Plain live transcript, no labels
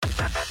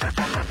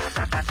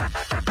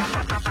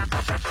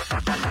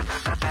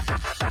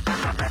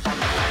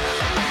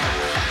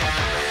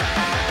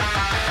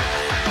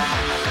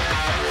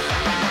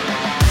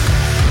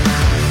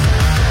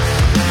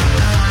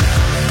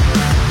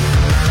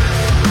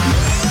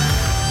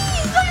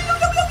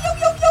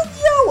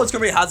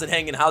everybody? How's it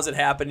hanging? How's it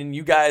happening?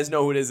 You guys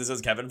know who it is. This is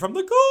Kevin from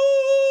the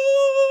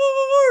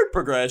Chord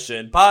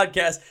Progression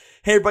Podcast.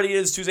 Hey, everybody, it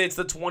is Tuesday. It's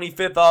the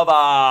 25th of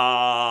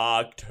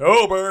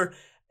October.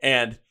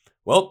 And,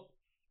 well,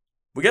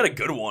 we got a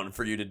good one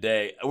for you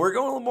today. We're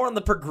going a little more on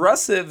the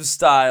progressive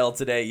style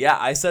today. Yeah,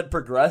 I said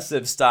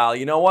progressive style.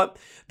 You know what?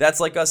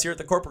 That's like us here at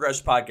the Chord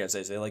Progression Podcast.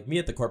 I say like me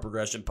at the Chord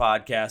Progression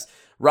Podcast.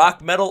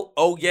 Rock, metal,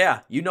 oh yeah.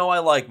 You know I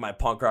like my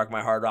punk rock,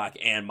 my hard rock,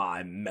 and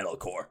my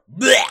metalcore.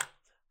 Blech!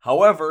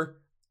 However,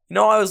 I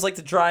always like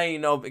to try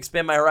and,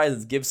 expand my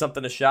horizons, give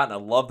something a shot, and I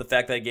love the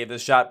fact that I gave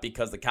this a shot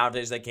because the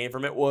conversation that came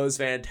from it was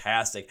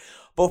fantastic.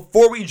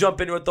 Before we jump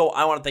into it, though,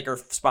 I want to thank our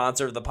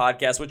sponsor of the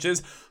podcast, which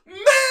is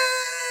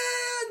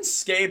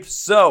Manscaped.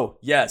 So,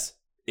 yes,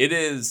 it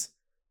is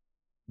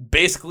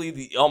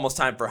basically almost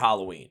time for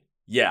Halloween.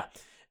 Yeah.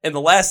 And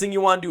the last thing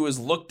you want to do is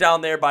look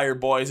down there by your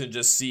boys and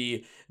just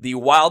see the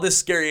wildest,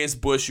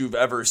 scariest bush you've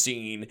ever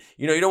seen.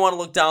 You don't want to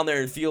look down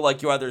there and feel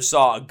like you either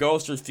saw a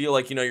ghost or feel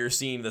like, you're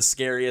seeing the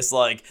scariest,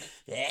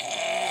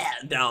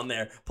 down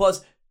there.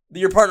 Plus,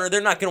 your partner,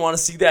 they're not going to want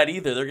to see that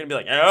either. They're going to be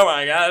like, oh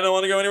my God, I don't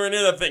want to go anywhere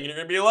near that thing. And you're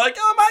going to be like,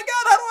 oh my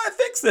God, how do I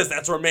fix this?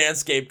 That's where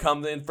Manscaped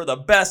comes in for the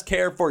best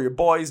care for your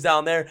boys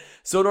down there.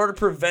 So in order to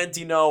prevent,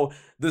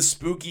 the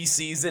spooky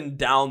season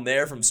down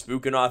there from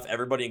spooking off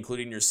everybody,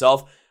 including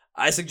yourself,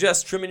 I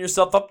suggest trimming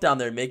yourself up down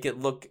there, make it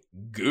look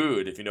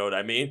good, if you know what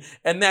I mean.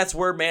 And that's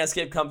where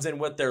Manscaped comes in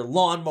with their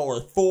Lawnmower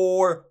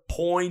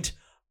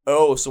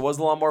 4.0. So what does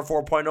the Lawnmower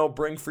 4.0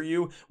 bring for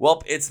you?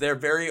 Well, it's their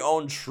very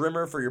own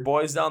trimmer for your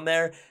boys down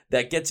there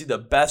that gets you the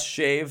best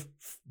shave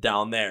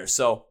down there.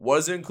 So what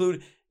does it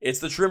include? It's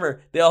the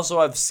trimmer. They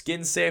also have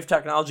skin-safe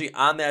technology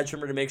on that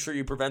trimmer to make sure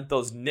you prevent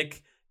those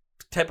nick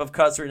type of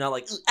cuts where you're not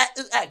like,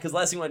 because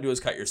last thing you want to do is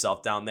cut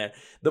yourself down there.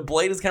 The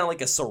blade is kind of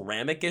like a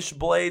ceramic-ish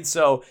blade,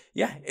 so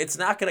yeah, it's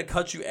not going to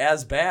cut you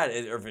as bad,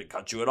 or if it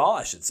cuts you at all,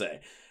 I should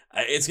say.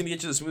 It's going to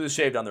get you the smoothest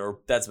shave down there.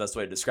 That's the best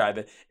way to describe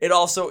it. It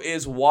also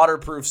is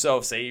waterproof, so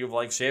say you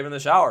like shave in the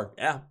shower,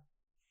 yeah,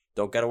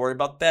 don't got to worry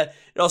about that.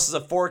 It also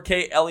has a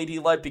 4K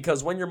LED light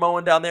because when you're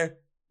mowing down there,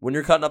 when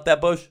you're cutting up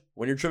that bush,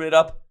 when you're trimming it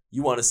up,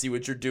 you want to see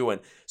what you're doing.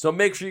 So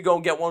make sure you go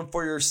and get one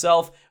for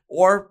yourself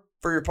or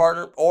for your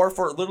partner, or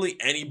for literally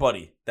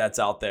anybody that's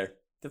out there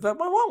that might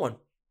want one,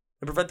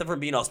 and prevent them from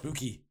being all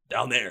spooky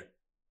down there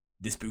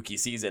this spooky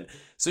season.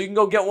 So you can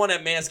go get one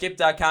at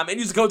manscaped.com and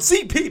use the code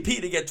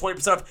CPP to get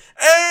 20% off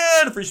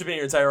and free shipping on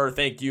your entire order.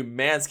 Thank you,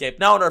 Manscaped.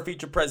 Now in our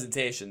feature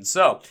presentation.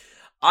 So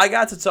I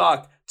got to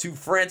talk to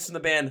Francis from the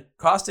band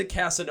Caustic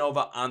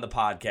Casanova on the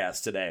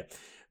podcast today.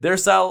 Their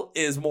style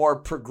is more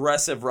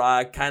progressive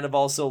rock, kind of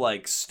also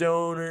like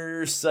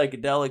stoner,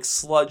 psychedelic,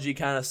 sludgy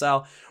kind of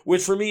style,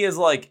 which for me is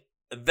like,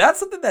 that's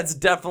something that's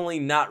definitely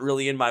not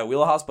really in my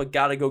wheelhouse, but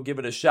gotta go give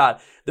it a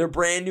shot. Their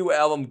brand new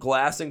album,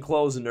 Glass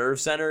Enclosed Nerve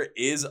Center,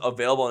 is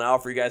available now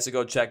for you guys to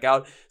go check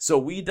out. So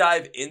we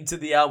dive into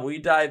the album. We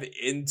dive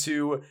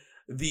into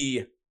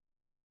the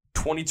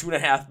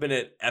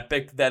 22.5-minute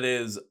epic that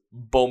is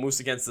Bull Moose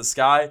Against the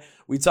Sky.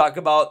 We talk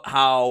about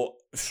how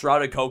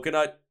Shrouded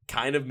Coconut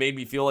kind of made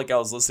me feel like I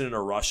was listening to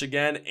Rush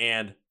again,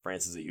 and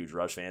Francis is a huge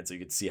Rush fan, so you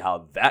can see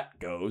how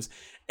that goes.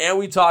 And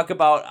we talk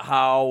about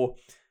how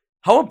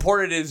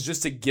important it is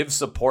just to give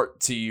support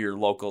to your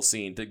local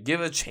scene, to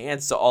give a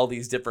chance to all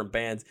these different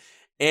bands,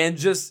 and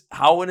just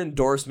how an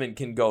endorsement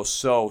can go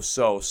so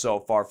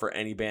far for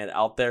any band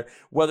out there,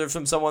 whether it's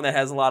from someone that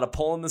has a lot of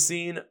pull in the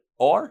scene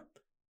or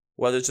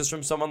whether it's just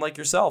from someone like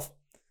yourself.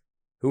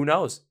 Who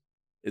knows?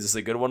 Is this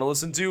a good one to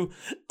listen to?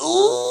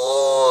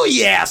 Ooh,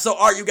 yeah. So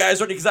are you guys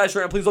ready? Because I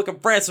sure am. Please welcome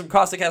Francis from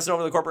Caustic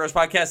Casanova, the Chord Progression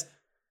Podcast.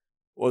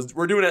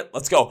 We're doing it.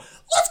 Let's go.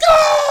 Let's go!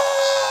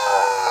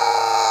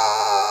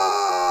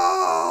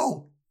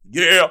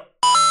 Yeah.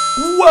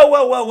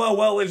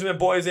 Well, ladies and gentlemen,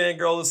 boys and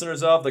girl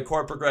listeners of the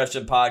Chord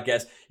Progression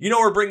Podcast.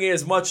 We're bringing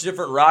as much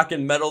different rock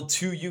and metal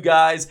to you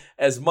guys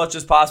as much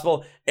as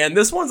possible. And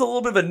this one's a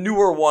little bit of a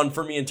newer one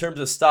for me in terms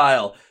of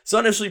style. So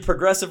initially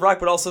progressive rock,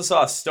 but also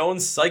saw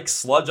Stone Psych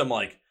Sludge. I'm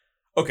like,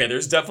 okay,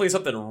 there's definitely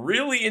something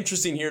really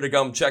interesting here to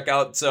come check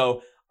out.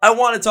 So I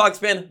want to talk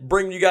band,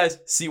 bring you guys,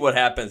 see what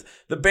happens.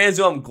 The band's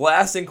new album,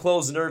 Glass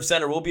Enclosed Nerve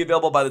Center, will be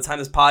available by the time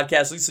this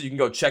podcast releases, so you can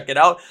go check it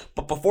out.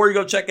 But before you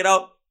go check it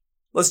out,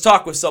 let's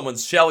talk with someone,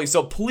 shall we?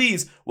 So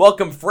please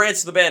welcome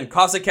Francis the band,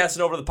 Caustic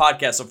Casanova to the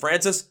podcast. So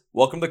Francis,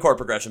 welcome to the Chord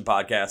Progression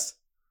Podcast.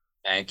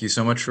 Thank you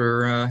so much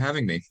for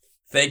having me.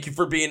 Thank you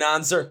for being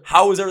on, sir.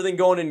 How is everything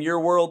going in your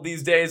world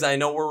these days? I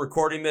know we're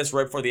recording this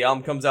right before the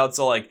album comes out,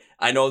 so I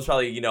know there's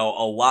probably a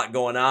lot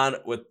going on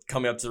with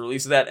coming up to the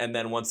release of that, and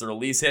then once the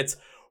release hits,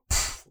 a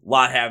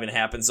lot having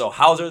happened. So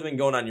how's everything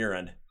going on your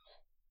end?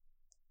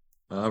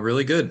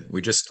 Really good.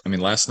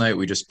 Last night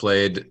we just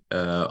played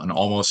an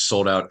almost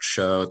sold out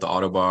show at the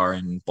Auto Bar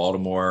in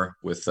Baltimore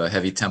with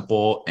Heavy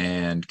Temple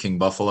and King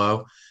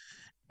Buffalo.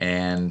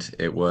 And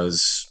it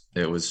was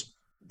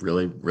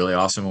really, really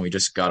awesome. And we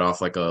just got off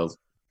like a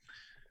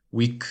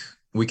week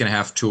and a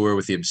half tour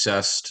with The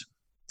Obsessed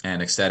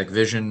and Ecstatic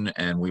Vision.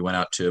 And we went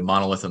out to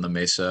Monolith on the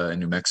Mesa in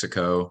New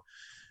Mexico.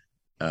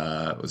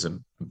 It was a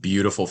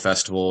beautiful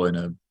festival in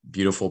a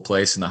beautiful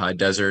place in the high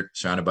desert,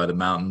 surrounded by the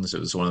mountains. It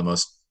was one of the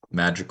most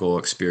magical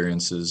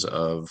experiences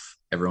of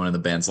everyone in the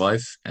band's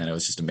life, and it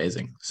was just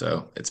amazing.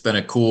 So it's been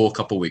a cool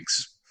couple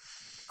weeks.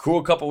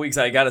 Cool couple weeks.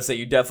 I gotta say,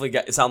 you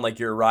definitely sound like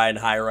you're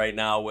riding high right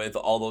now with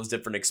all those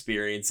different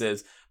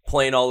experiences,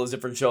 playing all those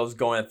different shows,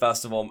 going to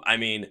festival. I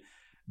mean,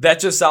 that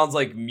just sounds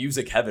like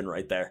music heaven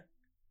right there.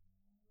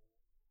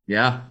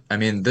 Yeah, I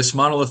mean, this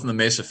Monolith in the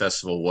Mesa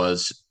Festival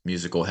was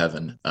musical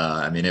heaven.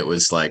 I mean, it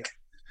was like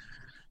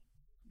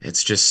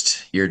it's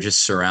just you're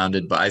just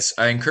surrounded by.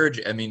 I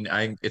encourage. I mean,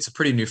 I it's a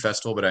pretty new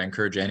festival, but I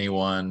encourage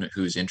anyone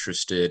who's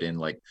interested in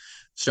like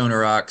stoner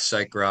rock,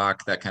 psych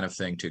rock, that kind of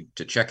thing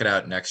to check it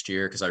out next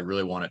year because I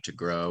really want it to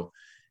grow.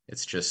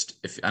 It's just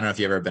if I don't know if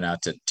you've ever been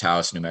out to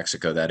Taos, New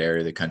Mexico, that area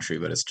of the country,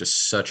 but it's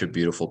just such a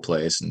beautiful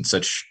place and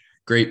such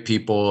great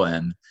people.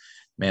 And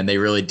man, they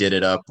really did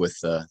it up with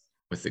the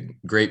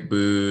great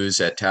booze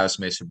at Taos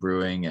Mesa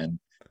Brewing and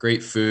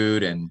great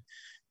food and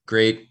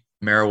great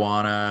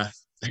marijuana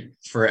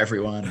for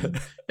everyone. And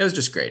it was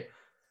just great.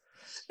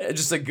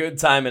 Just a good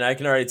time, and I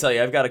can already tell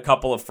you, I've got a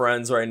couple of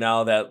friends right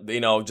now that,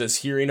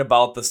 just hearing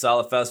about the style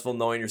of festival,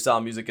 knowing your style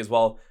of music as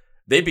well,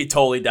 they'd be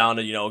totally down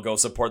to, go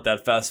support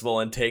that festival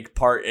and take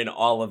part in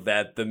all of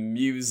that. The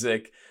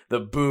music,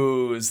 the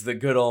booze, the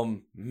good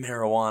old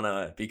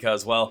marijuana,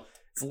 because, well,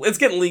 it's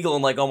getting legal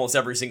in like almost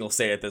every single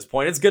state at this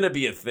point. It's going to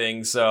be a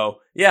thing.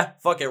 So yeah,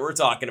 fuck it. We're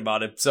talking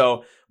about it.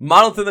 So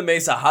Monolith in the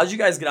Mesa, how'd you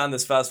guys get on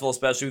this festival,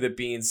 especially with it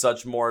being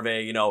such more of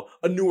a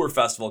newer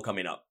festival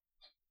coming up?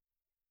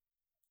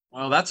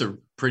 Well, that's a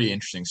pretty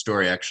interesting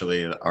story,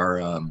 actually.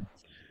 Our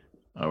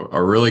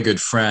really good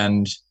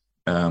friend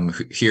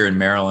here in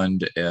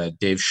Maryland,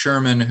 Dave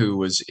Sherman, who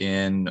was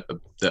in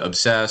the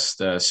Obsessed,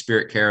 the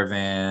Spirit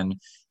Caravan,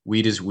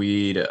 Weed is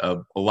Weed,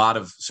 a lot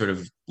of sort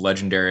of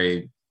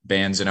legendary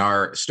bands in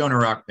our stoner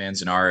rock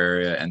bands in our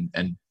area,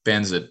 and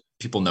bands that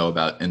people know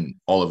about in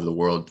all over the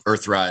world.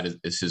 Earthride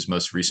is his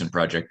most recent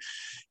project.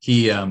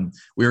 We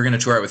were going to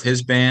tour out with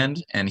his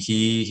band, and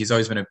he was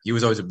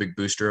always a big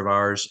booster of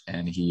ours,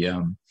 and he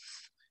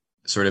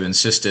sort of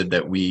insisted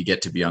that we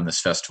get to be on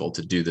this festival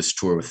to do this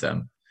tour with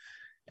them.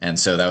 And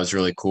so that was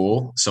really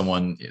cool.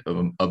 Someone,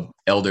 a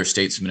elder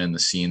statesman in the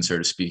scene,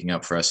 started speaking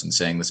up for us and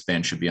saying this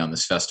band should be on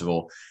this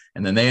festival.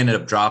 And then they ended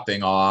up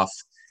dropping off,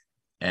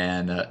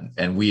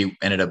 and we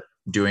ended up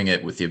doing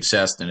it with the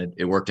Obsessed, and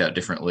it worked out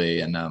differently.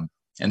 And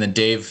then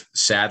Dave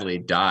sadly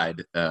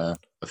died a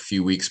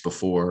few weeks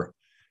before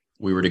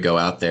we were to go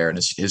out there, and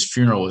his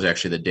funeral was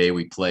actually the day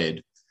we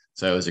played.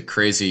 So it was a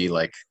crazy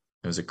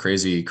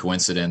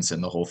coincidence,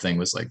 and the whole thing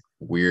was like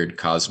weird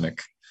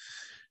cosmic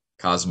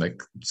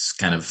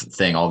kind of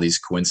thing, all these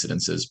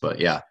coincidences. But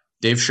yeah,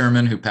 Dave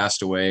Sherman, who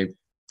passed away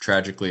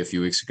tragically a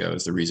few weeks ago,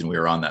 is the reason we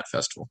were on that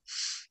festival.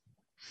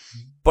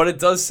 But it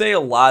does say a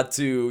lot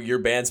to your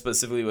band,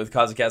 specifically with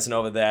Cosmic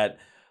Casanova, that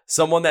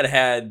someone that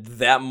had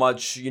that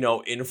much,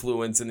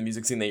 influence in the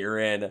music scene that you're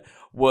in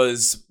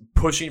was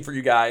pushing for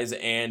you guys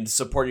and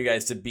supporting you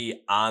guys to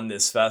be on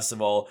this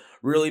festival,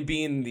 really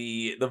being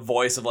the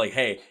voice of like,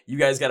 hey, you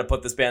guys got to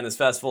put this band in this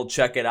festival,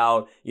 check it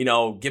out,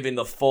 giving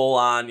the full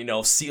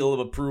on, seal of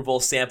approval,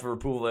 stamp of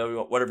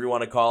approval, whatever you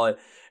want to call it.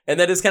 And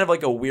that is kind of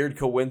like a weird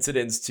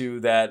coincidence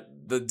too, that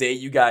the day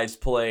you guys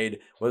played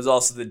was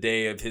also the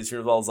day of his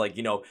funeral. It's like,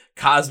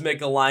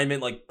 cosmic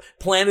alignment, like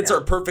planets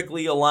are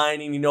perfectly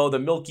aligning, the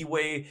Milky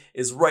Way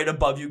is right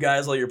above you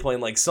guys while you're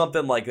playing, like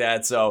something like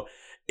that. So,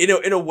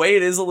 in a way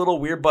it is a little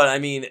weird, but I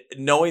mean,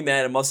 knowing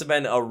that, it must have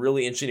been a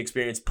really interesting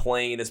experience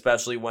playing,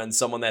 especially when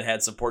someone that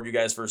had supported you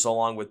guys for so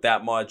long with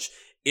that much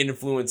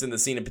influence in the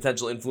scene and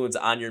potential influence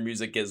on your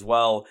music as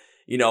well,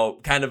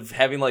 kind of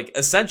having like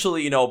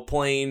essentially,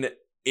 playing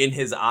in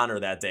his honor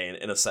that day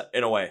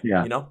in a way,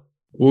 yeah.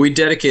 Well, we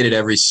dedicated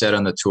every set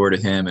on the tour to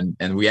him,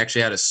 and we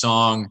actually had a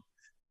song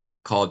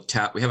called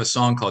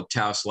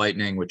Taos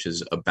Lightning, which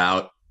is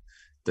about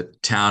the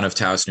town of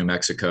Taos, New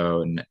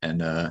Mexico,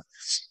 and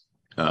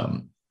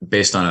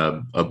based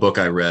on a book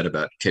I read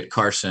about Kit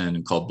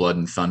Carson called Blood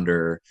and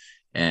Thunder,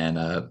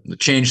 and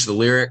changed the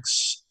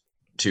lyrics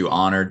to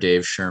honor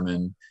Dave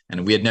Sherman.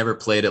 And we had never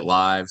played it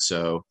live,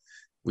 so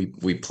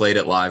we played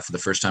it live for the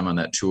first time on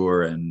that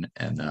tour, and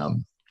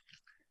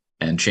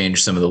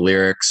changed some of the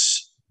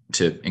lyrics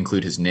to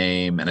include his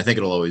name. And I think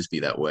it'll always be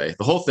that way.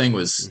 The whole thing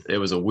was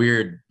a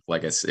weird,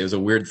 like it was a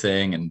weird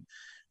thing, and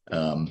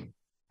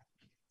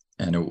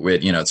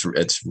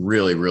it's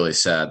really, really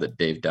sad that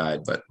Dave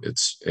died, but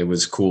it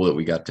was cool that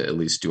we got to at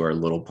least do our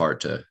little part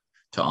to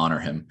honor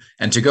him.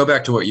 And to go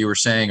back to what you were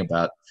saying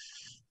about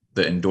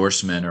the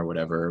endorsement or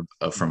whatever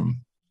from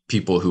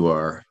people who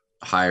are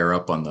higher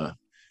up on the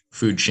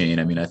food chain.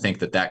 I mean, I think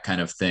that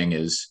kind of thing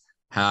is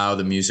how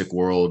the music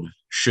world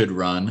should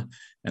run.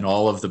 And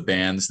all of the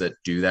bands that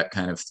do that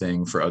kind of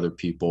thing for other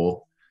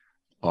people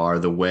are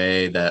the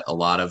way that a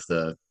lot of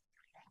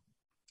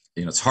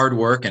it's hard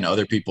work and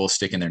other people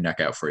sticking their neck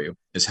out for you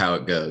is how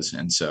it goes.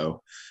 And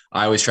so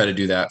I always try to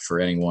do that for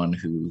anyone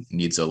who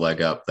needs a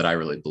leg up that I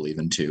really believe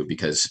in too,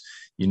 because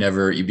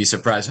you'd be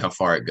surprised how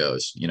far it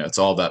goes. It's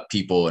all about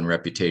people and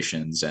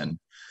reputations, and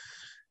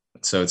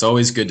So it's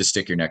always good to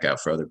stick your neck out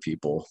for other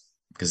people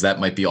because that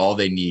might be all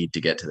they need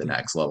to get to the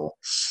next level.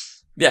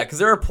 Yeah, because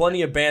there are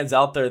plenty of bands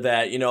out there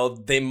that,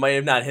 they might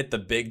have not hit the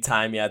big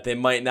time yet. They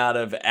might not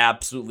have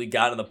absolutely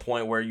gotten to the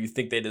point where you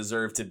think they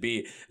deserve to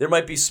be. There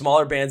might be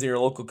smaller bands in your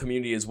local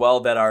community as well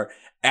that are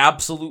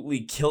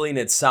absolutely killing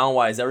it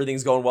sound-wise.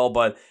 Everything's going well,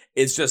 but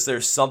it's just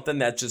there's something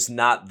that's just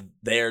not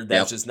there.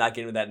 That's just not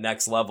getting to that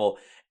next level.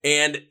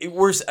 And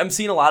I'm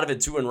seeing a lot of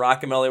it too in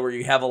rock and melee where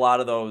you have a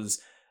lot of those.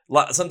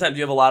 Sometimes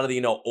you have a lot of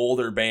the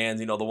older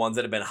bands, the ones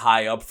that have been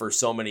high up for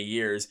so many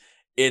years.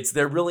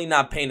 They're really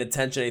not paying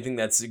attention to anything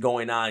that's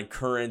going on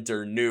current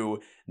or new,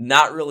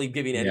 not really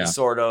giving any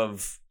sort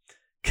of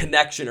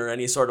connection or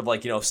any sort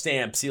of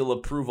stamp, seal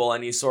approval,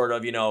 any sort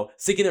of,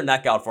 sticking their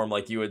neck out for them,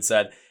 like you had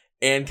said,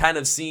 and kind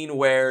of seeing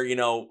where,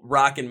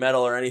 rock and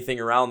metal or anything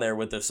around there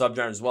with the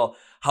subgenres as well,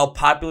 how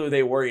popular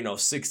they were,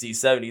 60s,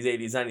 70s,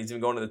 80s, 90s,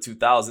 even going to the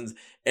 2000s,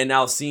 and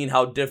now seeing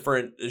how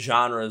different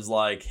genres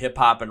like hip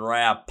hop and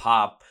rap,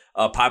 pop,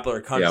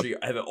 popular country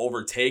have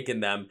overtaken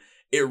them.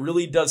 It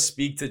really does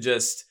speak to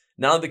just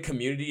not only the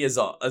community as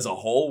a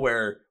whole,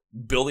 where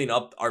building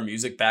up our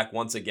music back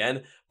once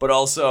again, but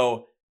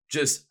also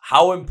just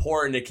how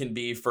important it can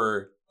be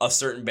for a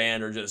certain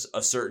band or just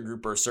a certain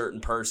group or a certain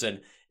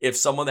person if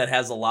someone that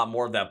has a lot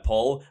more of that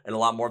pull and a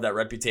lot more of that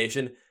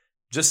reputation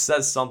just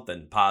says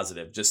something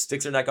positive, just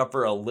sticks their neck up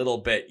for a little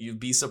bit. You'd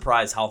be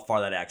surprised how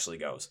far that actually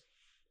goes.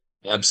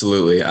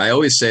 Absolutely. I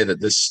always say that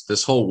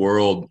this whole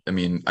world, I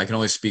mean, I can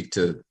only speak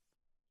to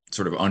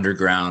sort of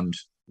underground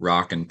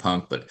rock and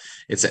punk, but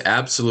it's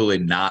absolutely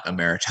not a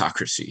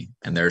meritocracy.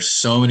 And there's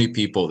so many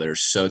people that are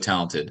so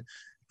talented,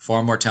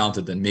 far more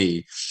talented than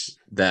me,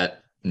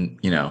 that,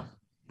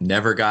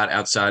 never got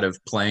outside of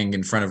playing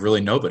in front of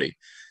really nobody,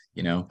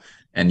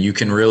 and you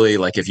can really,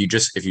 like, if you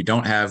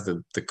don't have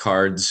the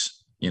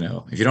cards,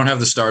 if you don't have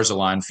the stars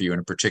aligned for you in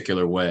a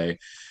particular way,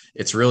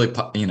 it's really,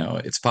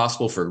 it's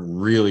possible for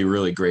really,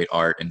 really great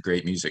art and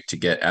great music to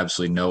get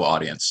absolutely no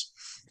audience.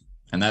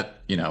 And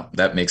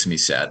that makes me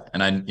sad.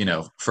 And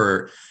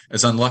for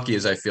as unlucky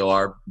as I feel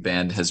our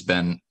band has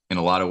been in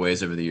a lot of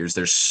ways over the years,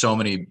 there's so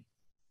many,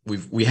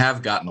 we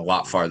have gotten a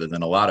lot farther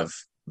than a lot of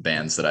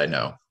bands that I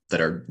know that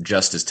are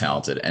just as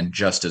talented and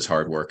just as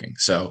hardworking.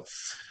 So,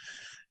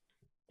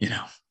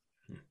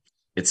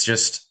 it's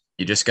just,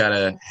 you just got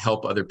to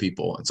help other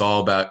people. It's all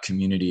about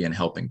community and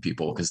helping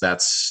people, because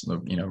that's,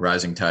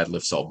 rising tide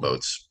lifts all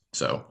boats.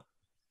 So.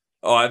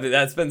 Oh,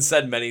 that's been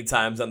said many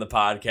times on the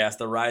podcast.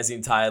 The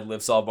rising tide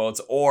lifts all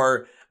boats.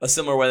 Or a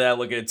similar way that I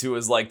look at it too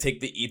is like, take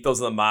the ethos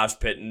of the mosh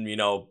pit and,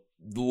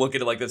 look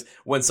at it like this.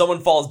 When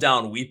someone falls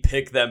down, we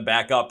pick them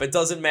back up. It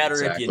doesn't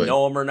matter if you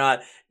know them or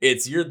not.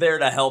 You're there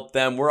to help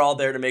them. We're all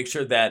there to make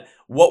sure that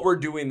what we're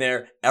doing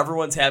there,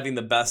 everyone's having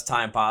the best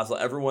time possible.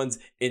 Everyone's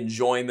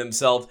enjoying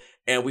themselves.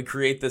 And we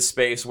create this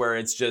space where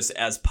it's just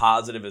as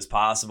positive as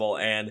possible.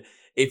 And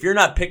if you're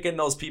not picking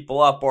those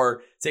people up,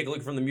 or take a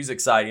look from the music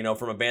side,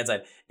 from a band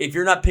side, if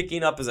you're not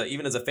picking up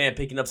even as a fan,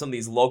 picking up some of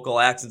these local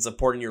acts and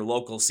supporting your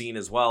local scene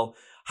as well,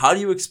 how do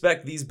you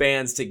expect these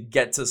bands to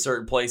get to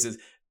certain places?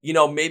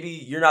 Maybe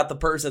you're not the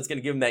person that's going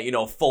to give them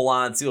that, full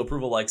on seal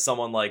approval like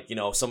someone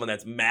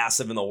that's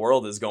massive in the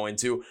world is going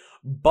to,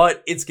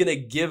 but it's going to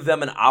give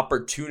them an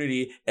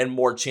opportunity and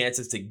more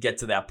chances to get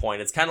to that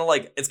point. It's kind of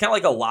like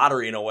a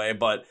lottery in a way,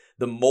 but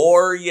the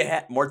more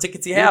more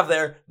tickets you have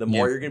there, the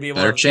more you're going to be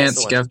able to have a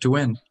chance to have to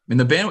win. I mean,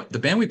 the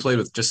band we played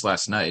with just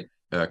last night,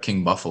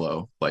 King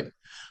Buffalo, like,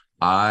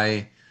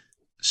 I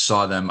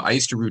saw them. I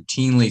used to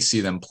routinely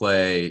see them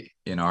play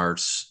in our,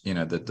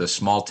 the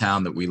small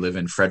town that we live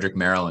in, Frederick,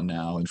 Maryland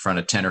now, in front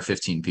of 10 or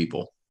 15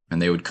 people.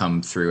 And they would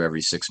come through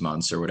every 6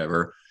 months or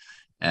whatever.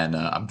 And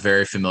I'm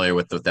very familiar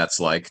with what that's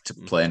like to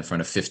play in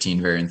front of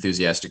 15 very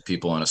enthusiastic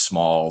people in a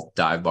small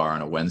dive bar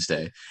on a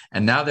Wednesday.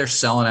 And now they're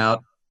selling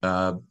out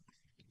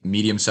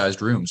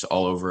medium-sized rooms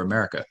all over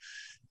America.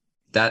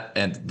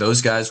 And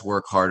those guys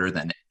work harder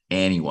than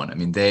anyone. I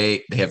mean,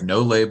 they have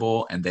no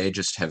label, and they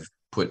just have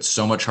put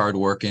so much hard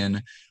work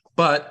in.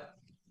 But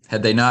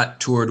had they not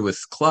toured with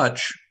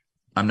Clutch,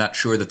 I'm not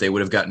sure that they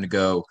would have gotten to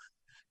go,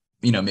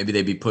 maybe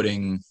they'd be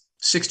putting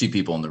 60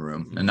 people in the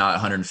room and not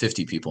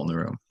 150 people in the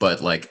room.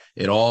 But like,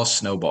 it all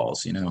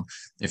snowballs,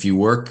 if you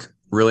work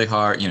really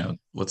hard,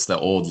 what's the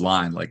old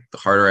line? Like, the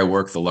harder I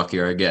work, the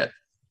luckier I get.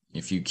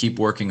 If you keep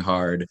working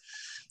hard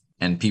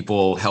and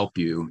people help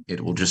you, it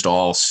will just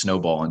all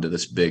snowball into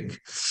this big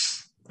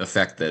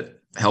effect that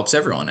helps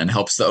everyone and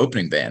helps the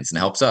opening bands and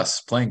helps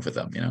us playing for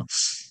them,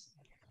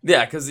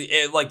 Yeah, because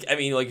like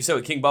you said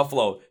with King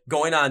Buffalo,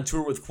 going on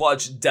tour with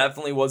Clutch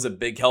definitely was a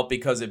big help,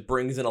 because it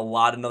brings in a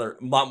lot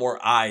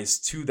more eyes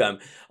to them,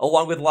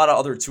 along with a lot of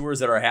other tours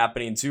that are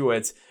happening too.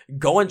 It's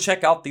go and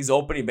check out these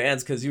opening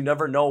bands, because you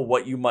never know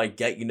what you might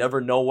get. You never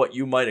know what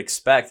you might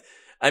expect.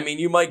 I mean,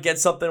 you might get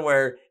something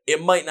where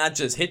it might not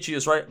just hit you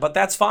just right, but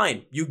that's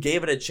fine. You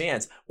gave it a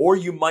chance. Or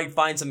you might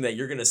find something that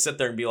you're going to sit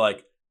there and be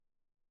like,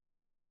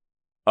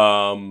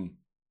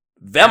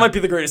 that might be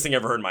the greatest thing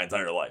I've ever heard in my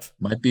entire life.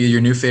 Might be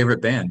your new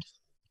favorite band.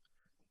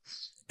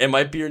 It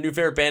might be your new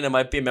favorite band. It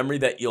might be a memory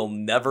that you'll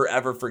never,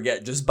 ever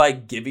forget just by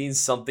giving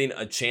something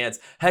a chance.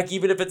 Heck,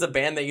 even if it's a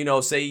band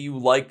that, say you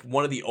like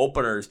one of the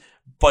openers,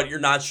 but you're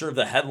not sure of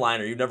the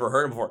headliner, you've never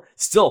heard him before.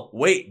 Still,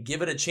 wait,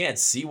 give it a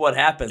chance. See what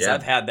happens. Yeah.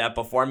 I've had that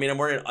before. I mean, I'm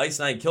wearing an Ice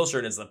Nine Kill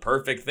shirt, and it's the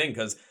perfect thing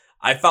because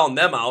I found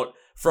them out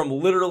from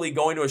literally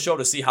going to a show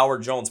to see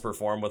Howard Jones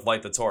perform with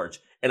Light the Torch.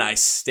 And I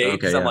stayed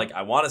because I'm like,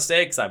 I want to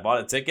stay because I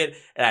bought a ticket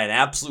and I had an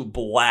absolute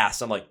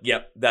blast. I'm like,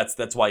 yep,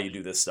 that's why you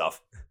do this stuff.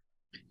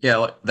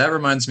 Yeah, that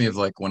reminds me of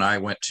like when I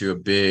went to a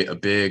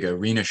big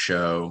arena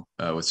show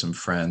with some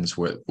friends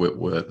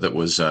that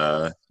was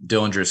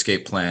Dillinger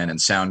Escape Plan and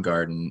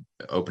Soundgarden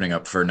opening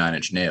up for Nine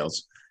Inch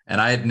Nails,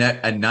 and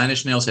Nine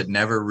Inch Nails had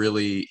never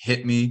really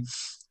hit me,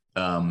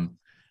 even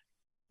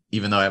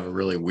though I have a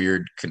really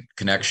weird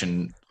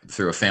connection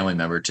through a family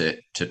member to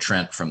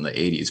Trent from the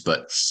 '80s,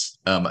 but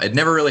it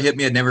never really hit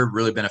me. I'd never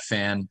really been a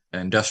fan.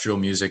 Industrial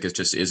music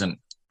just isn't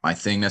my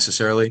thing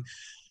necessarily.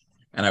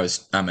 And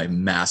I'm a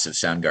massive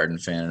Soundgarden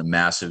fan and a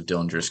massive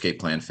Dillinger Escape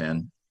Plan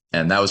fan.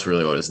 And that was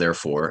really what I was there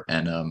for.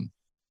 And,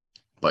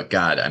 but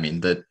God, I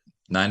mean, the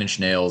Nine Inch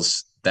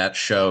Nails, that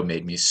show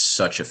made me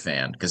such a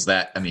fan because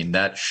that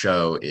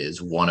show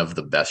is one of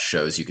the best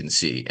shows you can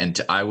see. And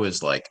I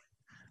was like,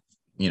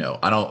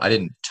 I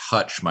didn't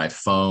touch my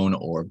phone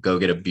or go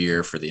get a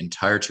beer for the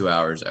entire 2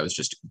 hours. I was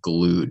just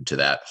glued to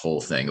that whole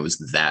thing. It was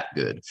that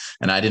good.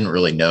 And I didn't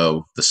really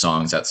know the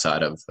songs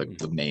outside of like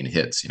the main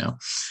hits,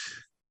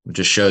 It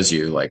just shows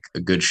you like a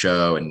good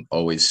show and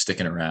always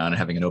sticking around and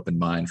having an open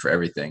mind for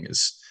everything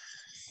is,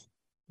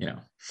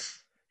 Yeah,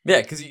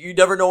 because you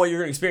never know what you're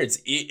going to experience.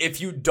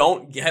 If you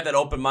don't have that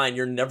open mind,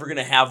 you're never going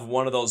to have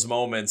one of those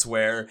moments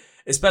where,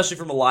 especially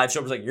from a live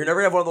show, you're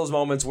never going to have one of those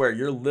moments where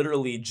you're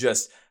literally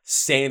just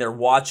standing there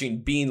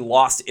watching, being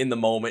lost in the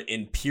moment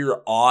in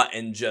pure awe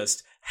and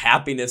just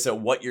happiness at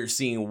what you're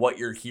seeing, what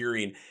you're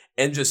hearing,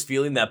 and just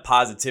feeling that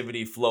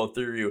positivity flow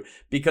through you.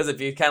 Because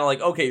if you're kind of like,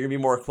 okay, you're going to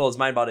be more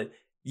closed-minded about it,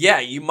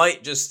 yeah, you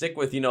might just stick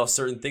with,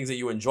 certain things that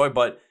you enjoy,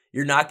 but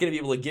you're not going to be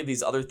able to give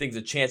these other things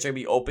a chance. You're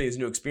going to be open to these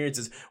new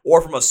experiences.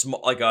 Or from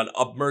an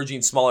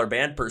emerging smaller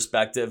band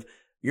perspective,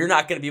 you're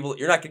not going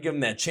to give them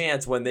that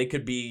chance when they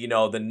could be,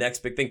 the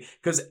next big thing.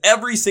 Because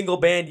every single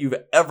band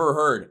you've ever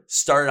heard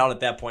started out at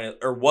that point,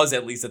 or was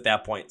at least at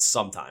that point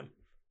sometime.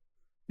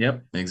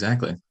 Yep,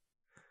 exactly.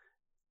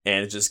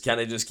 And it just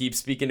kind of just keeps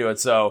speaking to it.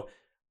 So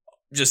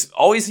just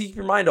always keep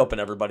your mind open,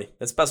 everybody.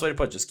 That's the best way to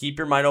put it. Just keep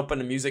your mind open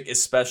to music,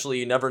 especially.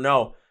 You never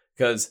know.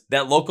 Because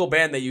that local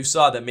band that you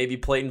saw that maybe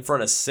played in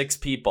front of 6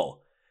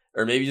 people,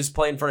 or maybe just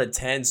played in front of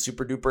 10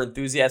 super duper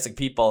enthusiastic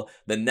people,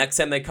 the next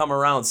time they come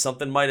around,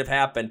 something might have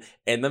happened,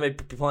 and then might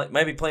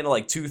be playing to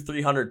like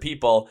 200-300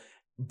 people,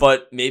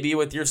 but maybe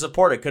with your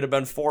support, it could have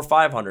been 400 or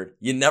 500.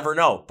 You never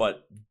know.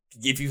 But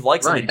if you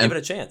like something, give it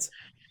a chance.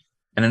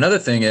 And another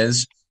thing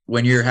is,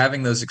 when you're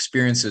having those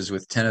experiences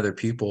with 10 other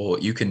people,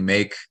 you can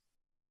make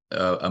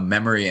a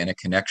memory and a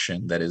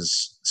connection that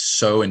is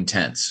so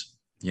intense.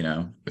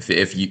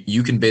 If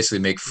you can basically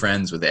make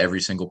friends with every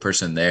single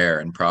person there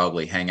and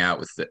probably hang out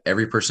with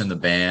every person in the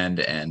band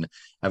and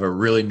have a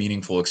really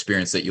meaningful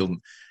experience that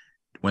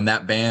when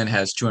that band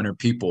has 200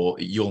 people,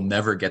 you'll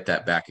never get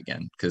that back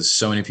again because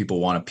so many people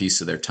want a piece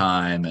of their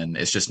time and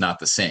it's just not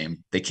the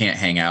same. They can't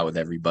hang out with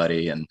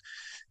everybody. And,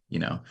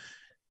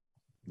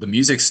 the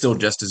music's still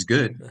just as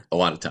good a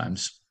lot of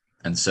times.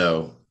 And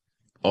so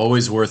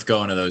always worth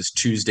going to those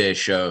Tuesday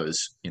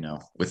shows,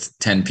 with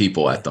 10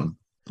 people at them.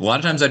 A lot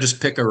of times I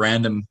just pick a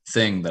random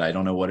thing that I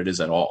don't know what it is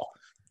at all.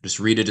 Just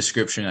read a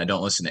description. I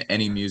don't listen to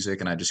any music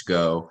and I just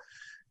go.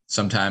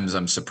 Sometimes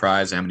I'm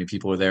surprised how many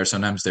people are there.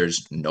 Sometimes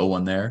there's no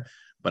one there,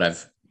 but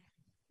I've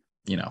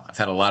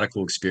had a lot of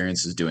cool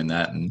experiences doing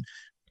that and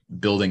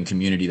building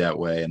community that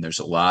way. And there's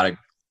a lot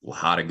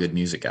of good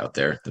music out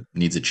there that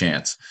needs a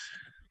chance.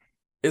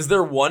 Is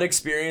there one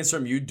experience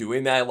from you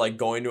doing that, like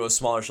going to a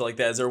smaller show like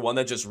that? Is there one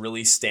that just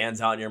really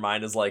stands out in your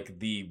mind as like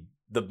the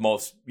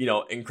most,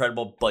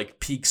 incredible like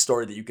peak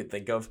story that you could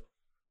think of?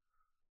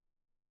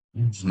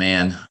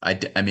 Man,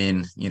 I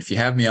mean, if you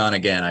have me on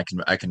again,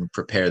 I can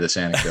prepare this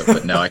anecdote,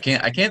 but no, I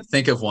can't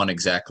think of one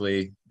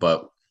exactly,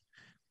 but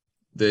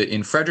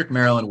in Frederick,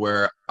 Maryland,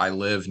 where I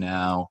live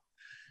now,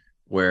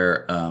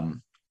 where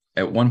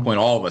at one point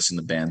all of us in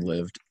the band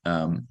lived,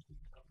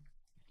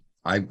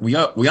 we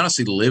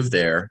honestly lived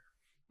there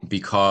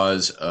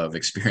because of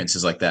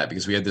experiences like that,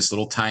 because we had this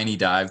little tiny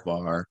dive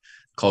bar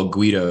called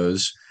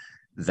Guido's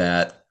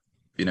that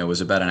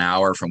was about an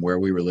hour from where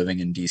we were living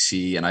in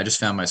DC. And I just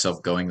found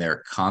myself going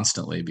there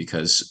constantly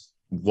because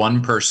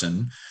one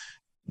person,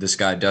 this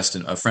guy,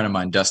 Dustin, a friend of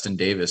mine, Dustin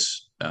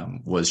Davis,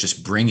 was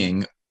just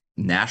bringing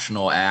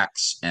national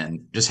acts and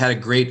just had a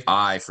great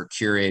eye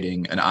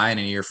and an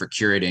ear for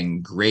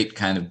curating great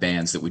kind of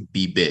bands that would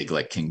be big,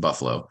 like King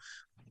Buffalo,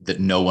 that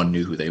no one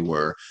knew who they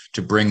were,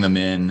 to bring them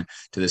in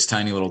to this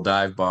tiny little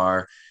dive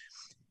bar.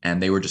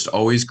 And they were just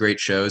always great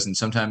shows. And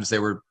sometimes they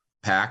were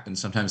packed and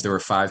sometimes there were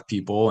 5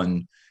 people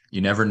and you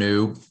never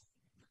knew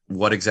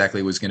what exactly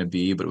it was going to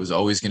be, but it was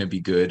always going to be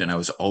good. And I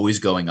was always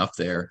going up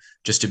there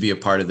just to be a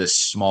part of this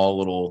small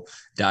little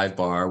dive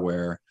bar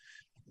where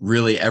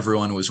really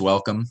everyone was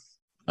welcome.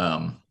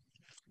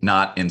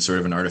 Not in sort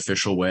of an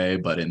artificial way,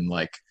 but in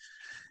like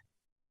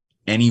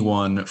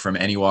anyone from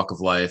any walk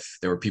of life.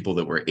 There were people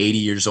that were 80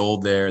 years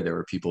old there. There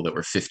were people that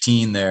were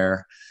 15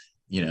 there.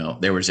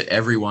 There was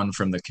everyone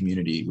from the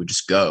community would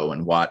just go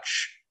and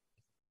watch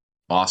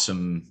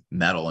awesome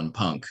metal and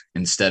punk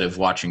instead of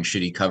watching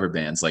shitty cover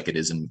bands like it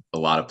is in a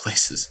lot of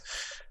places.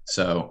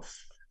 So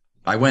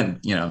I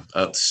went,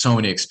 so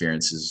many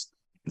experiences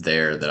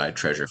there that I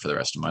treasure for the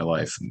rest of my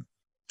life. And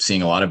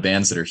seeing a lot of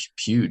bands that are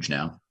huge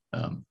now.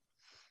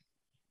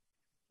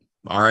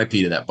 RIP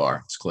to that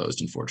bar. It's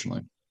closed,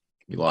 unfortunately.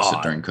 We lost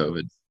it during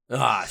COVID.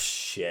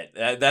 Shit.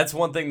 That's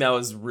one thing that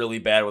was really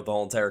bad with the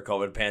whole entire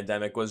COVID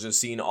pandemic, was just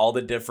seeing all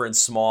the different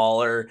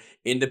smaller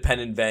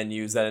independent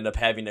venues that end up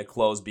having to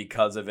close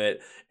because of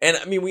it. And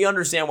I mean, we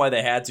understand why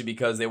they had to,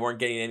 because they weren't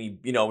getting any,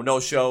 no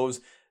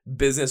shows.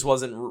 Business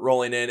wasn't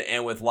rolling in,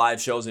 and with live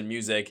shows and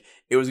music,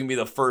 it was going to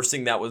be the first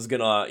thing that was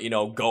going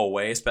to, go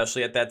away,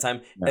 especially at that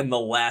time. Yeah. And the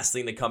last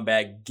thing to come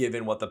back,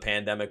 given what the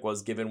pandemic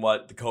was, given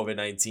what the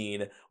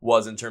COVID-19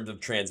 was in terms of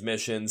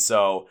transmission.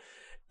 So,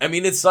 I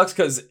mean, it sucks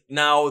because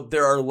now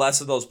there are less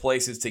of those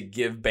places to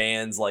give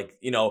bands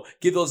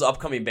give those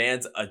upcoming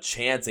bands a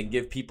chance and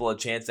give people a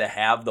chance to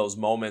have those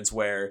moments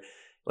where,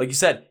 like you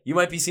said, you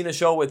might be seeing a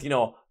show with,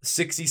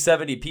 60,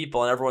 70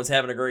 people and everyone's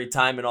having a great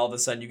time, and all of a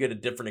sudden you get a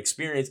different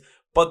experience.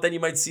 But then you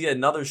might see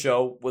another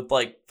show with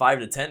like 5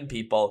 to 10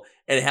 people,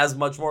 and it has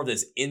much more of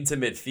this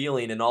intimate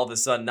feeling. And all of a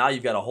sudden now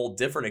you've got a whole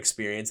different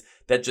experience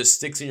that just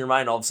sticks in your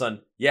mind. All of a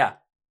sudden, yeah,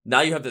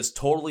 now you have this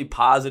totally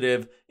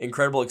positive,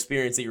 incredible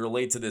experience that you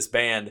relate to this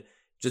band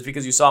just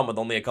because you saw them with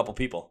only a couple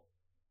people.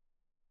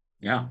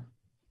 Yeah.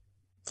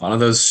 A lot of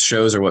those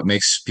shows are what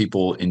makes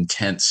people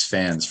intense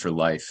fans for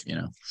life,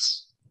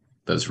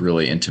 those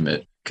really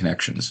intimate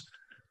connections.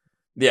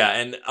 Yeah,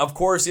 and of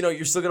course,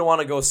 you're still going to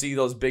want to go see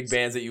those big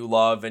bands that you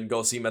love and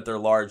go see them at their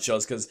large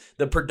shows because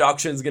the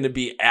production is going to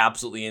be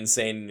absolutely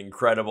insane and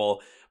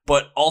incredible.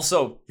 But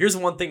also, here's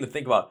one thing to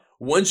think about.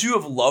 Once you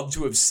have loved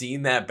to have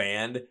seen that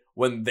band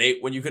when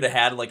you could have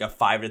had like a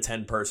 5 to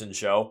 10 person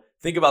show,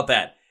 think about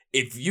that.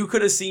 If you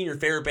could have seen your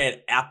favorite band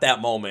at that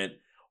moment,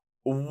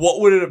 what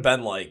would it have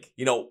been like?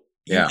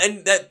 Yeah.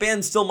 And that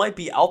band still might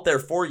be out there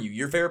for you.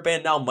 Your favorite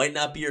band now might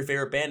not be your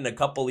favorite band in a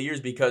couple of years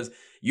because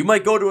you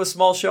might go to a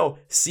small show,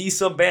 see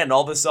some band, and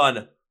all of a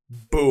sudden,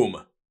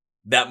 boom,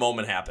 that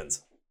moment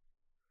happens.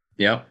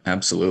 Yeah,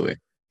 absolutely.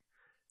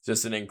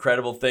 Just an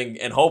incredible thing.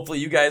 And hopefully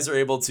you guys are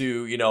able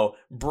to,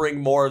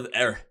 bring more,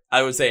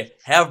 I would say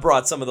have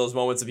brought some of those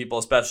moments to people,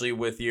 especially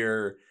with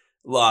the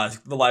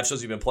live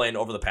shows you've been playing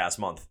over the past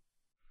month.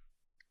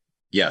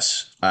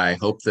 Yes, I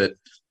hope that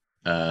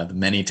the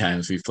many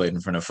times we've played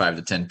in front of 5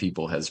 to 10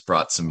 people has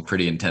brought some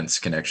pretty intense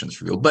connections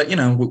for people. But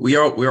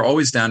we're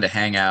always down to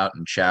hang out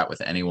and chat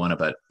with anyone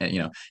about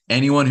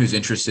anyone who's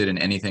interested in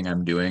anything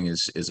I'm doing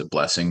is a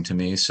blessing to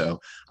me. So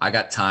I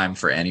got time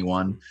for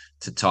anyone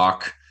to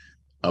talk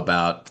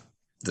about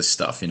this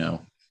stuff.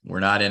 We're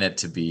not in it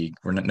to be.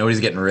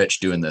 Nobody's getting rich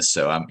doing this.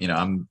 So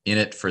I'm in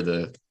it for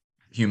the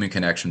human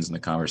connections and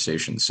the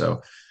conversation.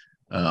 So,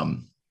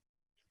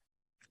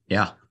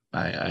 yeah.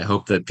 I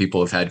hope that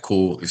people have had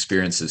cool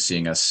experiences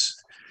seeing us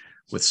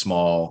with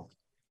small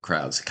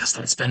crowds, because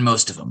that's been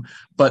most of them.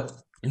 But,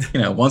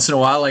 once in a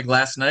while, like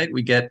last night,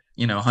 we get,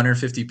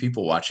 150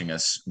 people watching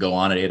us go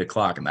on at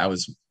 8:00. And that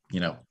was,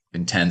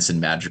 intense and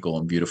magical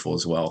and beautiful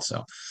as well.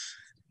 So.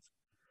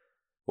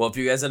 Well, if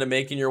you guys end up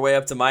making your way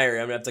up to my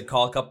area, I'm going to have to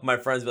call a couple of my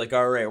friends and be like,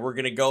 all right, we're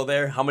going to go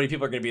there. How many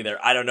people are going to be there?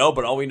 I don't know,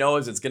 but all we know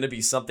is it's going to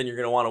be something you're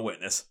going to want to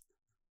witness.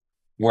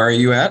 Where are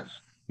you at?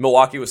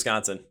 Milwaukee,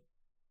 Wisconsin.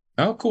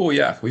 Oh, cool.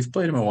 Yeah. We've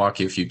played in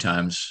Milwaukee a few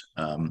times.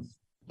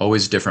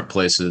 Always different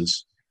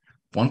places.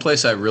 One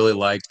place I really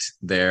liked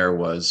there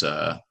was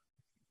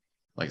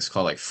it's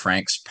called like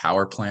Frank's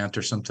Power Plant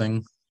or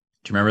something. Do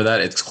you remember that?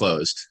 It's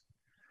closed.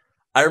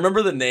 I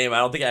remember the name. I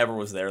don't think I ever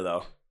was there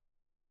though.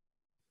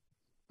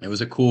 It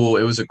was a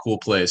cool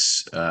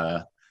place.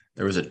 There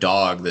was a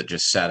dog that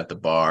just sat at the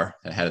bar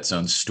and had its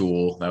own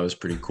stool. That was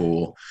pretty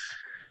cool.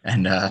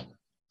 And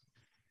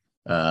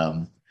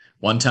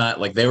one time,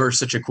 like, they were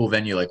such a cool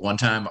venue. Like, one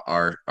time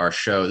our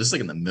show, this is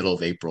like in the middle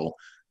of April,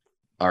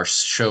 our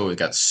show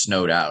got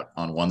snowed out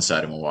on one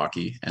side of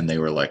Milwaukee, and they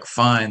were like,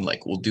 fine,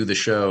 like, we'll do the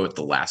show at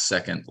the last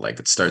second. Like,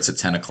 it starts at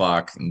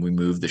 10:00, and we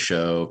moved the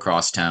show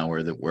across town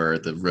where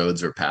the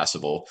roads are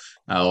passable.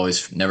 I'll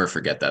always never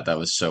forget that. That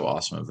was so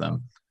awesome of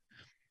them.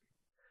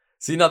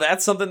 See, now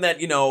that's something that,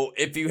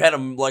 if you had a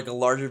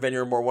larger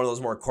venue or one of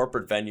those more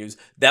corporate venues,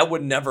 that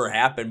would never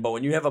happen. But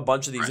when you have a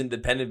bunch of these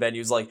independent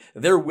venues, like,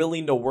 they're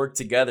willing to work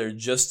together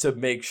just to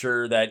make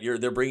sure that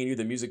they're bringing you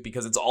the music,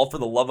 because it's all for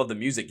the love of the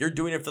music. You're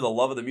doing it for the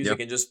love of the music. Yep.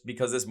 And just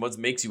because this what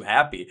makes you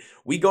happy.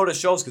 We go to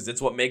shows because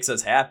it's what makes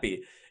us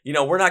happy.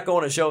 We're not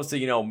going to shows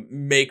to,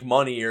 make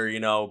money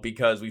or,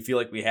 because we feel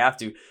like we have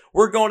to.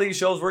 We're going to these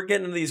shows. We're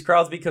getting into these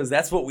crowds because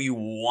that's what we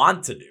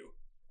want to do.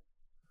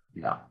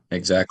 Yeah,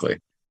 exactly.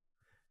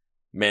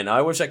 Man,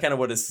 I wish I kind of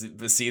would have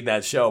seen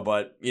that show,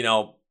 but,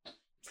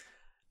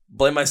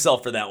 blame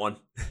myself for that one.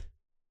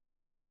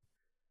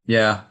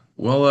 Yeah.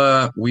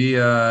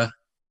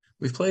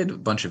 we've played a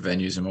bunch of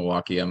venues in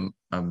Milwaukee. I'm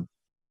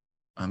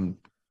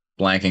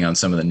blanking on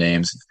some of the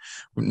names.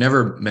 We've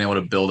never been able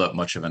to build up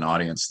much of an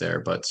audience there,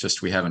 but it's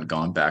just we haven't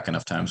gone back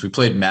enough times. We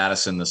played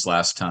Madison this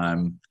last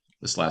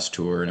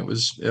tour, and it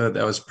was that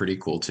was pretty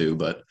cool too.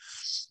 But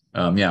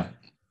yeah,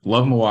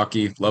 love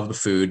Milwaukee, love the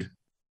food.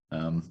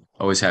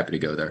 Always happy to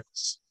go there.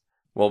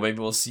 Well, maybe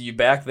we'll see you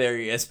back there,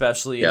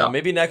 especially, Yeah,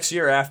 maybe next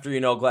year after,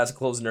 Glass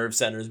Closed Nerve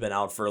Center has been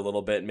out for a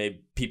little bit.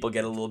 Maybe people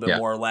get a little bit yeah.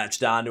 more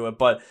latched onto it.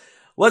 But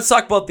let's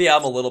talk about the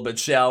album a little bit,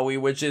 shall we?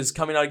 Which is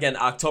coming out again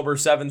October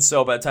 7th.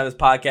 So by the time this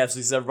podcast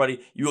releases,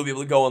 everybody, you will be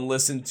able to go and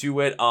listen to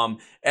it.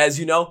 As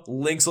you know,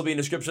 links will be in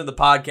the description of the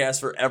podcast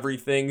for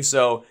everything.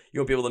 So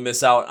you won't be able to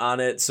miss out on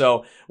it.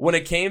 So when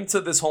it came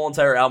to this whole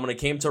entire album, when it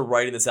came to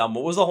writing this album,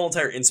 what was the whole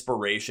entire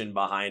inspiration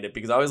behind it?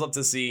 Because I always love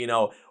to see,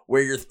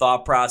 where your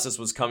thought process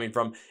was coming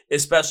from,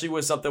 especially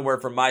with something where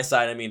from my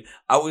side, I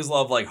always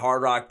love like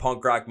hard rock,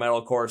 punk rock,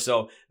 metalcore.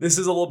 So this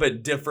is a little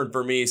bit different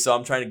for me. So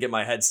I'm trying to get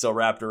my head still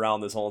wrapped around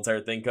this whole entire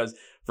thing. Because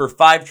for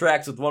 5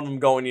 tracks with one of them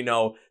going,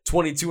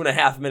 22 and a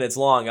half minutes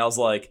long, I was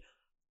like,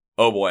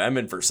 oh boy, I'm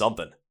in for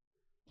something.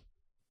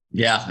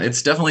 Yeah,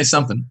 it's definitely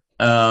something.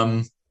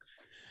 Well,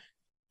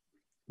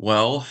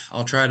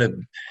 I'll try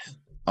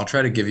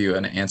to give you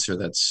an answer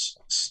that's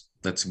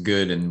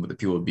good and that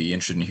people would be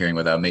interested in hearing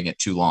without making it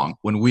too long.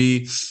 When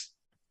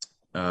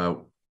uh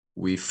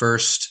we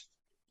first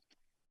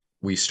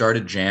we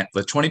started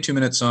the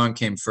 22-minute song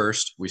came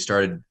first. We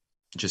started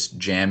just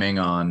jamming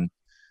on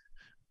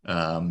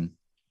um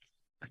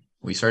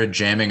we started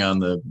jamming on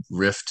the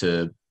riff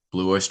to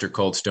Blue Oyster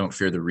Cult's Don't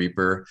Fear the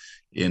Reaper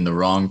in the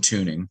wrong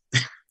tuning.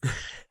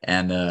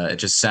 And it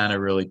just sounded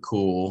really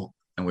cool.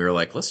 And we were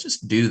like, let's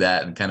just do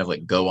that and kind of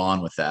like go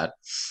on with that.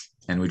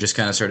 And we just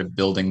kind of started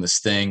building this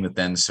thing that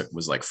then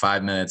was like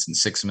 5 minutes and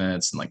 6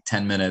 minutes and like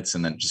 10 minutes.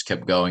 And then just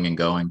kept going and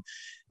going.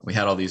 We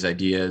had all these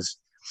ideas.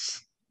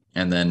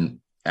 And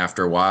then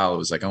after a while, it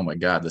was like, oh my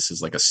God, this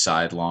is like a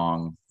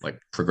sidelong, like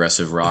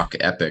progressive rock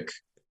epic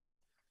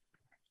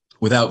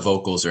without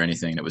vocals or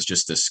anything. It was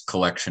just this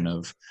collection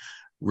of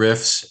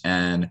riffs.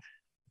 And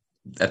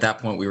at that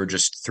point, we were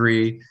just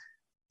 3.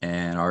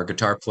 And our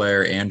guitar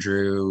player,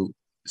 Andrew,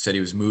 said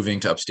he was moving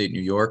to upstate New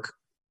York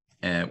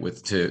and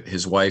to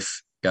his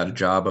wife got a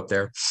job up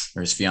there,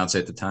 or his fiance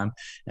at the time.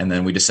 And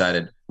then we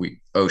decided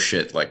oh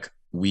shit, like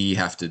we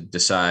have to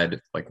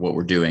decide like what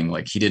we're doing.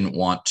 Like he didn't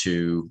want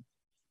to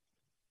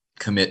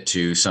commit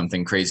to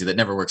something crazy that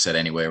never works out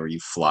anyway, where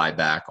you fly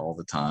back all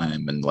the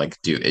time and like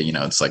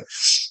it's like,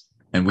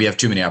 and we have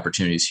too many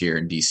opportunities here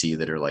in DC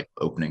that are like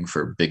opening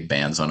for big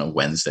bands on a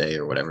Wednesday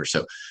or whatever.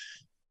 So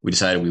we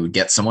decided we would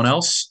get someone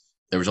else.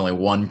 There was only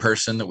one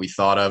person that we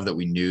thought of that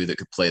we knew that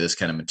could play this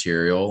kind of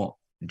material,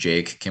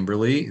 Jake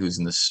Kimberly, who's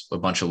in a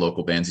bunch of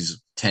local bands.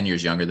 He's 10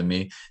 years younger than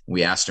me.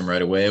 We asked him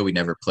right away. We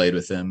never played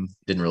with him,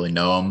 didn't really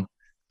know him.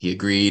 He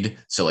agreed.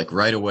 So like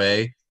right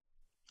away,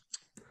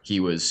 he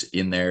was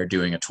in there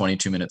doing a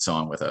 22-minute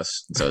song with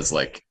us. So it's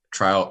like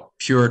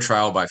pure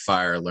trial by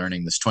fire,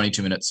 learning this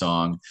 22-minute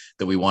song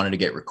that we wanted to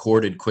get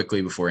recorded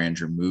quickly before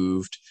Andrew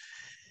moved.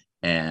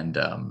 And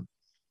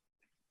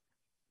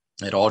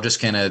it all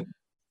just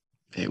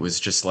it was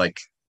just like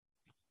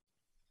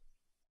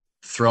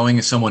throwing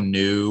someone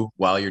new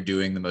while you're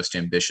doing the most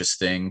ambitious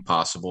thing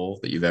possible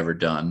that you've ever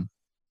done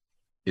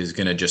is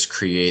going to just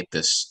create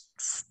this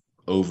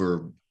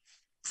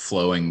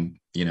overflowing,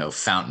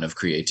 fountain of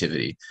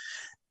creativity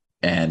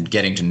and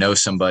getting to know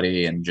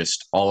somebody and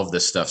just all of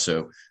this stuff.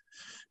 So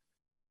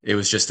it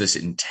was just this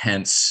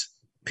intense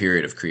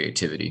period of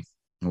creativity.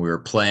 And we were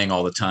playing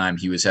all the time.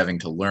 He was having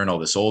to learn all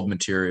this old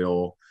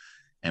material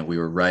and we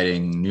were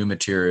writing new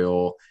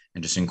material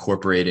and just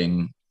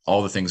incorporating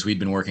all the things we'd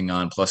been working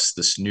on, plus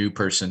this new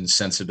person's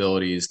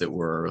sensibilities that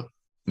were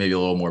maybe a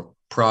little more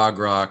prog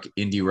rock,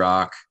 indie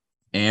rock.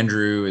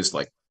 Andrew is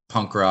like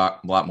punk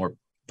rock, a lot more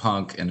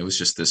punk. And it was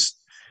just this,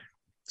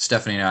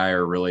 Stephanie and I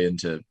are really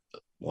into a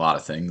lot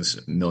of things,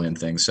 a million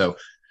things. So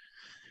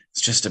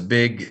it's just a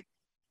big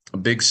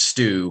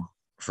stew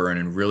for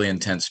a really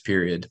intense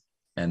period.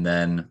 And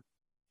then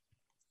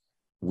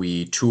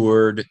we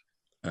toured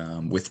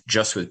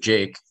with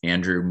Jake.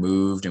 Andrew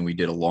moved and we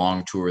did a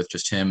long tour with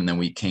just him. And then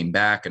we came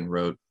back and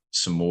wrote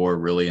some more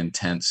really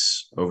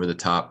intense over the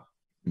top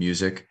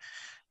music.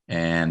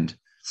 And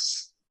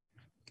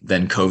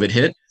then COVID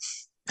hit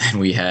and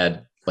we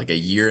had like a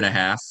year and a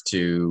half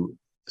to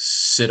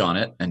sit on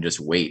it and just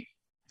wait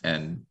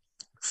and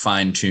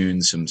fine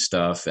tune some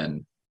stuff.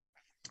 And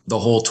the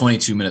whole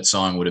 22-minute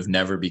song would have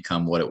never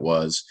become what it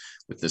was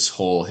with this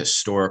whole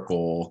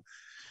historical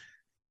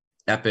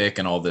epic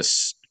and all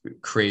this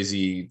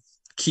crazy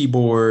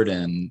keyboard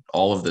and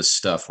all of this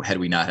stuff had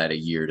we not had a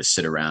year to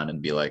sit around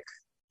and be like,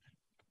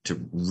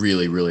 to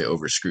really, really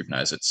over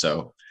scrutinize it.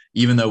 So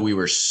even though we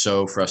were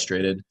so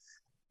frustrated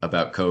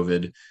about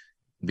COVID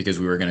because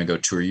we were going to go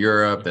tour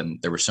Europe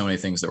and there were so many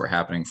things that were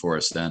happening for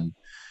us then,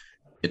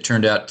 it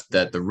turned out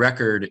that the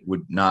record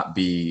would not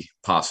be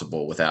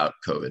possible without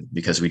COVID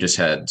because we just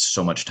had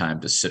so much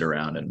time to sit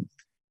around and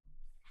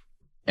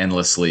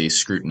endlessly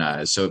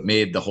scrutinized. So it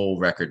made the whole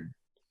record.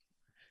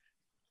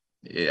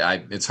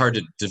 It's hard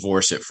to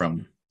divorce it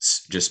from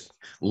just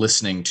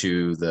listening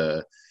to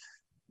the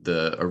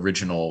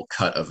original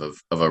cut of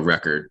a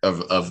record of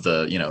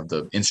the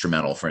the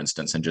instrumental, for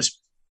instance, and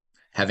just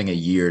having a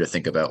year to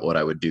think about what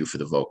I would do for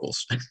the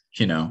vocals.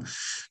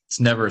 It's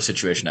never a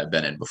situation I've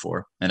been in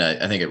before, and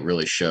I think it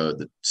really showed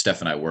that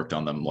Steph and I worked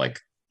on them like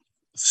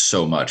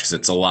so much because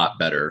it's a lot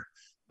better.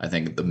 I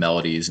think the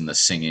melodies and the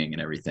singing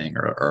and everything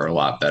are a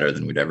lot better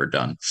than we'd ever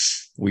done.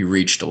 We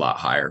reached a lot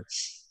higher.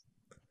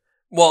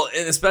 Well,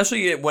 and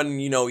especially when,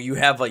 you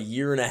have a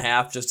year and a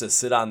half just to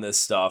sit on this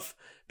stuff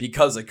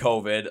because of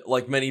COVID,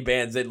 like many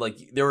bands did.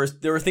 Like there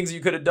were things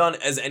you could have done,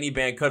 as any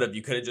band could have.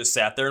 You could have just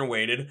sat there and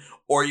waited,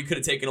 or you could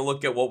have taken a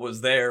look at what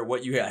was there,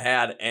 what you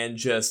had, and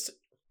just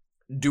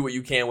do what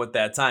you can with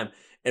that time.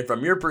 And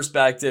from your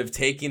perspective,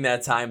 taking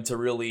that time to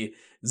really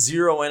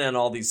zero in on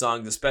all these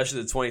songs,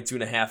 especially the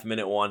 22.5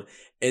 minute one,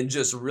 and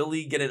just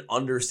really get an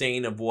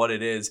understanding of what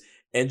it is,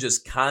 and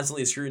just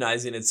constantly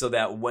scrutinizing it so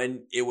that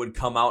when it would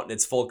come out in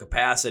its full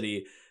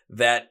capacity,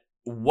 that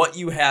what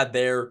you had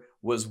there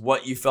was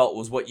what you felt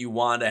was what you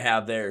wanted to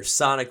have there.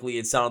 Sonically,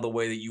 it sounded the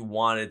way that you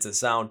wanted it to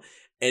sound.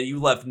 And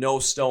you left no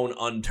stone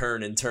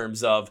unturned in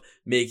terms of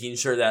making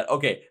sure that,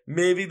 okay,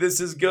 maybe this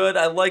is good.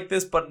 I like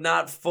this, but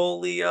not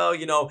fully.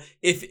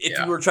 If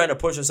you were trying to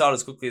push us out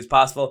as quickly as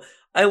possible,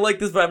 I like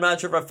this, but I'm not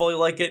sure if I fully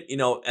like it.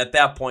 At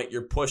that point,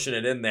 you're pushing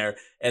it in there.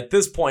 At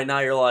this point, now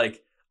you're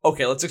like,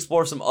 okay, let's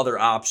explore some other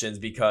options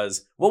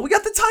because, well, we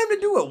got the time to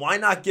do it. Why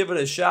not give it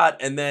a shot?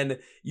 And then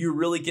you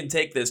really can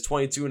take this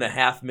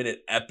 22.5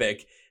 minute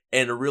epic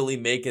and really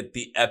make it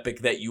the epic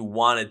that you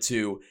wanted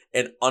to,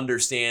 and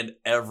understand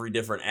every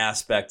different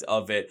aspect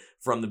of it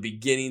from the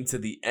beginning to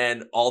the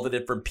end, all the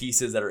different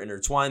pieces that are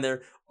intertwined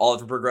there, all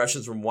the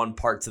progressions from one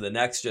part to the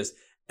next. Just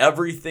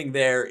everything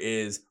there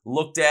is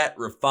looked at,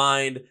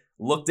 refined,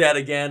 looked at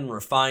again,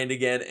 refined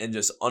again, and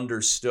just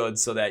understood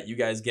so that you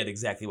guys get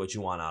exactly what you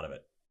want out of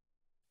it.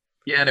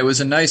 Yeah, and it was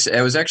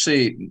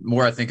actually,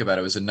 more I think about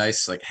it, was a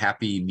nice like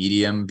happy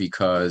medium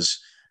because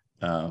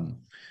um,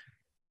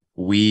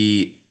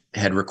 we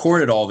had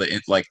recorded all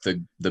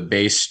the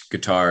bass,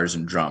 guitars,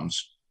 and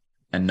drums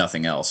and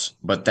nothing else.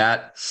 But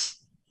that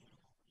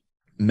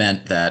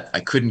meant that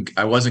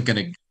I wasn't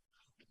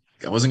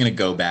gonna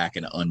go back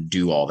and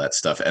undo all that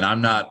stuff. And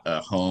I'm not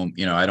a home,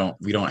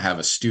 we don't have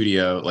a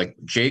studio. Like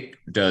Jake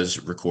does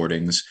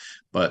recordings,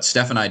 but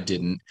Steph and I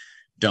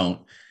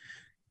don't.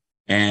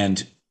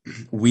 And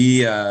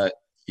we a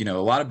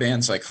lot of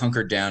bands like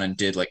hunkered down and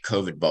did like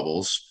COVID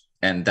bubbles,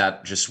 and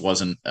that just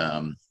wasn't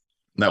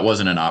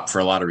for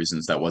a lot of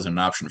reasons, that wasn't an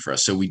option for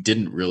us. So we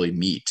didn't really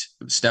meet.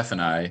 Steph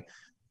and I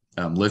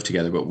lived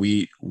together, but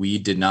we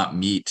did not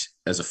meet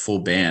as a full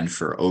band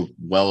for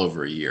well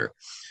over a year.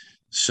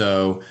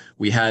 So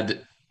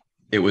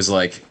it was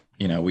like,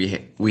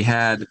 we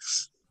had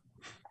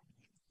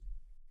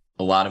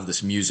a lot of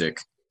this music,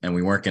 and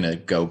we weren't going to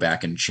go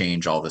back and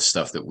change all this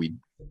stuff that we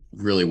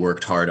really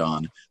worked hard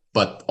on,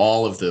 but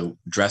all of the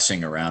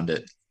dressing around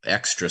it,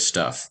 extra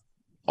stuff,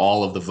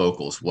 all of the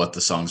vocals, what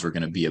the songs were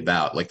going to be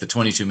about. Like the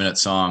 22-minute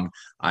song,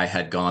 I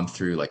had gone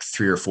through like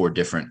 3 or 4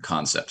 different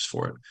concepts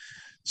for it.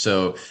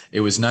 So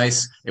it was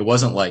nice. It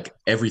wasn't like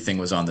everything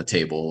was on the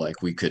table,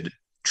 like we could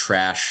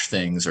trash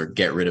things or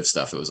get rid of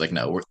stuff. It was like,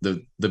 no,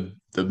 the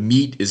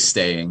meat is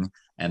staying,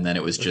 and then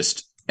it was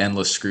just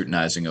endless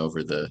scrutinizing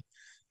over the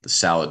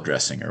salad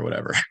dressing or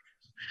whatever.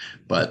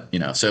 But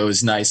so it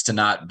was nice to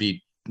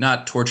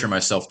not torture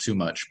myself too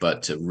much,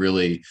 but to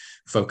really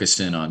focus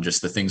in on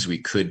just the things we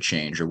could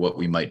change or what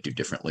we might do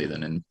differently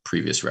than in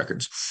previous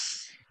records.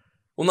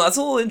 Well, no, that's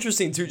a little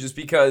interesting too, just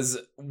because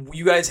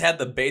you guys had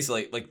the base,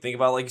 like think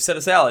about, like you said,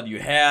 a salad. You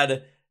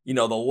had,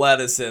 the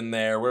lettuce in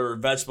there, whatever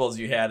vegetables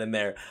you had in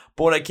there.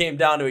 But when it came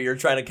down to it, you're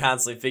trying to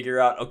constantly figure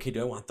out, okay, do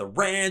I want the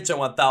ranch? I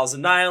want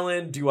Thousand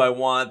Island. Do I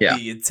want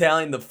the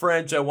Italian, the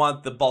French? I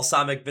want the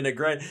balsamic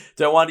vinaigrette.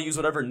 Do I want to use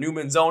whatever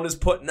Newman's Own is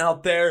putting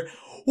out there?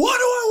 What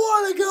do I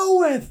want to go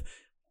with?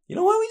 You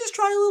know what? We just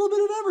try a little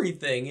bit of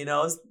everything,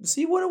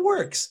 see what it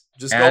works.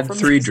 Just add go from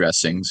 3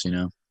 dressings,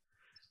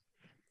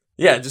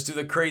 Yeah, just do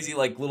the crazy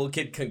like little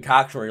kid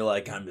concoction where you're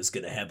like, I'm just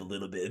gonna have a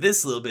little bit of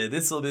this, a little bit of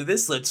this, a little bit of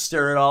this. Let's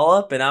stir it all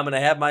up, and I'm gonna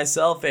have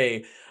myself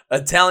a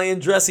Italian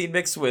dressing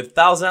mixed with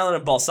Thousand Island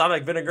and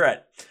balsamic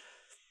vinaigrette.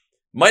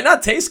 Might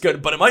not taste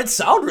good, but it might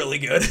sound really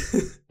good.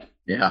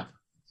 Yeah.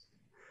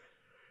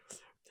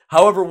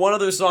 However, one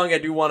other song I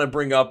do want to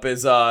bring up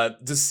is to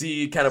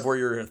see kind of where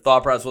your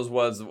thought process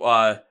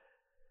was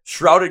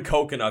Shrouded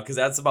Coconut, because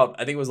that's about,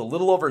 I think it was a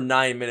little over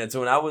 9 minutes.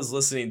 And when I was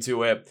listening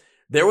to it,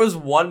 there was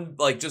one,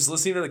 like just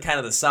listening to the kind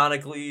of the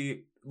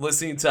sonically,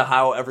 listening to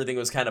how everything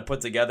was kind of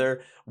put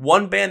together.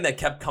 One band that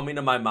kept coming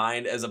to my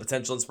mind as a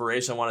potential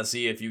inspiration, I want to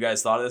see if you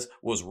guys thought of this,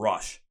 was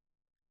Rush.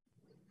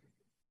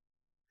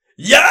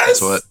 Yes!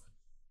 That's what.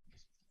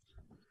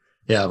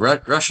 Yeah,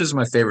 Rush is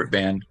my favorite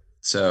band.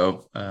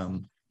 So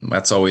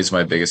that's always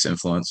my biggest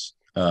influence.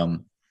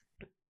 And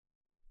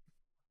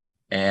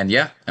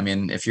yeah, I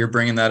mean, if you're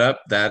bringing that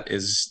up,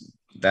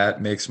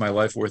 that makes my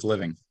life worth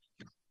living.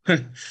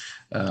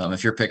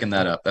 If you're picking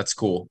that up, that's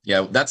cool.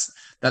 Yeah, that's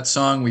that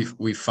song.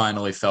 We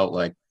finally felt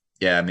like,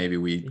 yeah, maybe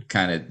we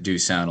kind of do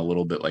sound a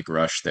little bit like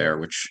Rush there,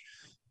 which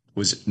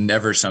was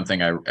never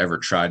something I ever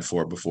tried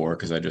for before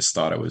because I just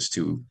thought it was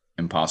too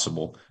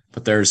impossible.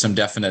 But there's some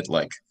definite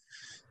like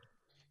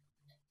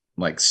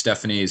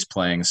Stephanie is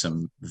playing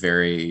some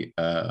very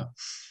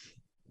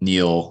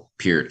Neil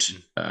Peart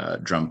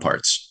drum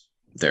parts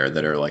there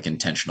that are like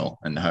intentional,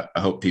 and I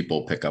hope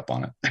people pick up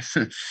on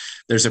it.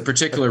 There's a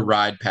particular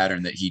ride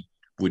pattern that he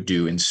would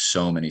do in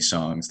so many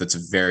songs that's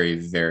very,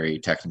 very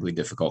technically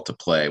difficult to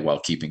play while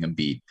keeping a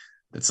beat.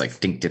 It's like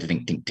ding ding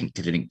ding ding ding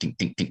ding ding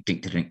ding ding ding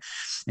ding,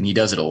 and he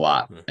does it a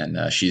lot.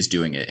 And she's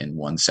doing it in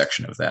one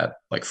section of that,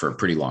 like for a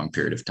pretty long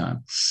period of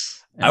time.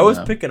 I And was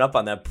picking up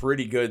on that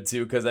pretty good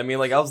too, because I mean,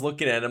 like I was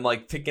looking at him,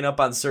 like picking up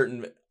on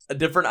certain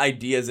different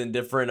ideas and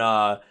different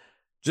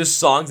just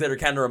songs that are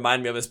kind of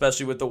remind me of,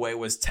 especially with the way it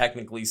was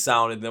technically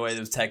sounded, and the way it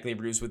was technically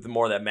produced with the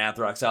more of that math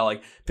rock style,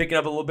 like picking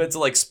up a little bits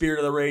of like Spirit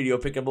of the Radio,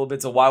 picking up a little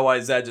bits of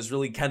YYZ, just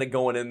really kind of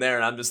going in there,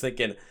 and I'm just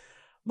thinking,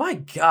 my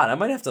God, I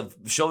might have to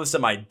show this to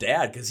my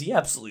dad because he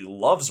absolutely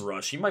loves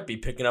Rush. He might be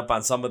picking up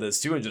on some of this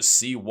too and just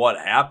see what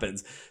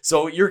happens.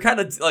 So you're kind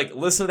of like,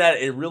 listen to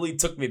that. It really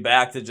took me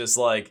back to just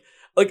like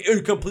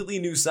a completely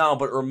new sound,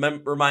 but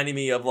reminding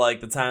me of like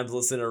the times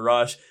listening to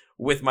Rush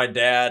with my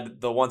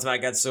dad. The one time I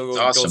got to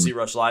go see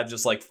Rush live,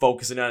 just like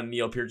focusing on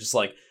Neil Peart, just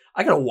like,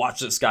 I gotta watch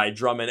this guy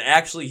drum, and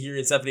actually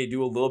hearing Stephanie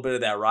do a little bit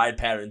of that ride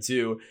pattern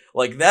too.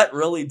 Like that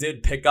really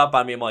did pick up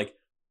on me. I'm like,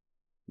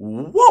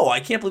 whoa,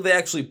 I can't believe they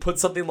actually put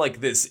something like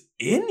this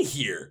in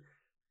here.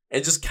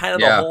 And just kind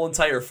of the whole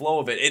entire flow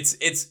of it.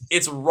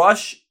 It's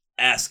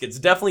Rush-esque. It's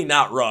definitely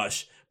not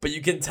Rush, but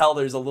you can tell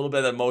there's a little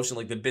bit of emotion,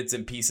 like the bits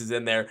and pieces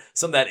in there,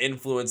 some of that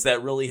influence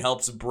that really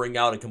helps bring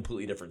out a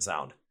completely different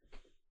sound.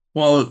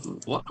 well,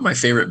 a lot of my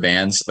favorite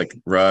bands, like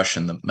Rush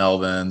and the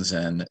Melvins,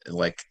 and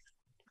like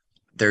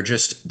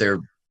they're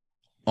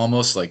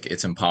almost like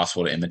it's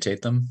impossible to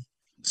imitate them.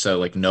 So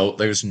like no,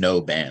 there's no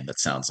band that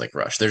sounds like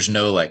Rush. There's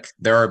no like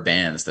there are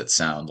bands that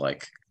sound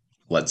like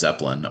Led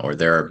Zeppelin, or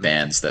there are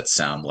bands that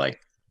sound like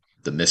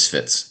the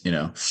Misfits, you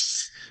know.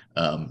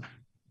 Um,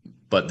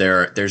 but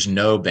there's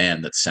no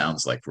band that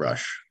sounds like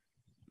Rush.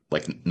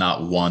 Like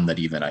not one that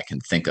even I can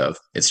think of.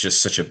 It's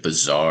just such a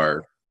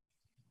bizarre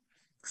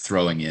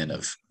throwing in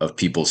of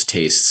people's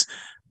tastes.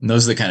 And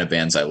those are the kind of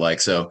bands I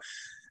like. So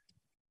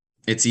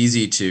it's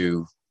easy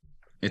to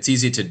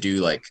do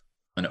like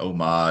an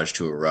homage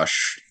to a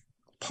Rush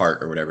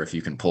part or whatever if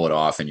you can pull it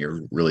off and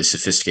you're really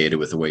sophisticated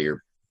with the way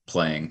you're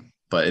playing.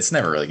 But it's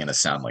never really going to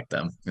sound like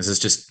them.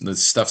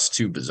 This stuff's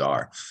too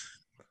bizarre.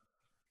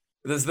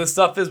 This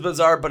stuff is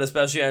bizarre, but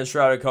especially on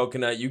Shrouded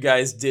Coconut, you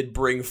guys did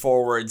bring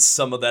forward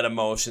some of that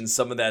emotion,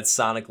 some of that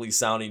sonically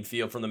sounding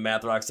feel from the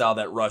math rock style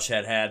that Rush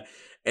had,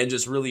 and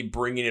just really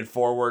bringing it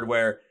forward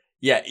where,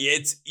 yeah,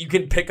 it's you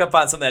can pick up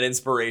on some of that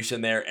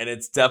inspiration there, and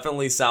it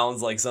definitely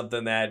sounds like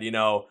something that, you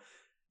know,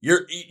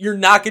 you're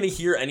not going to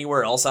hear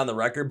anywhere else on the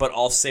record, but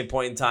also same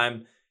point in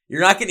time,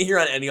 you're not going to hear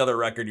on any other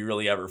record you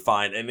really ever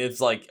find. And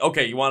it's like,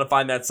 okay, you want to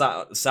find that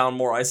sound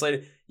more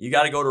isolated? You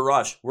got to go to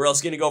Rush. Where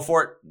else are you going to go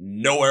for it?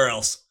 Nowhere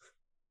else.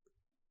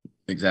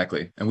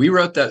 Exactly. And we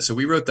wrote that. So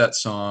we wrote that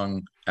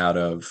song out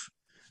of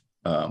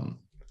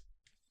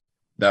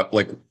that,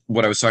 like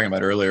what I was talking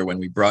about earlier, when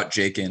we brought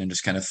Jake in and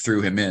just kind of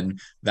threw him in.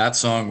 That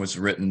song was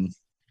written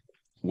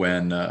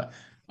when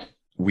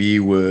we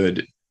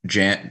would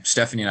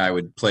Stephanie and I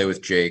would play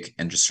with Jake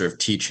and just sort of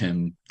teach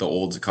him the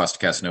old Costa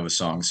Casanova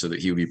songs so that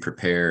he would be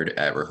prepared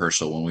at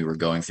rehearsal when we were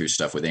going through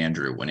stuff with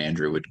Andrew, when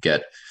Andrew would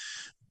get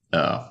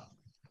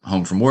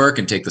home from work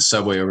and take the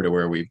subway over to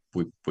where we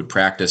would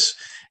practice.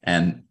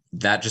 And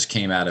that just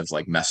came out of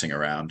like messing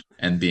around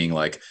and being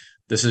like,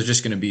 this is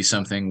just going to be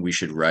something we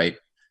should write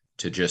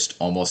to just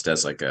almost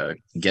as like a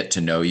get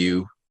to know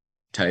you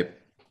type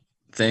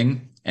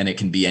thing. And it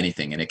can be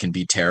anything, and it can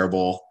be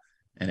terrible,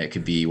 and it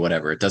could be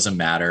whatever. It doesn't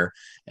matter.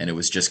 And it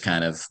was just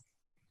kind of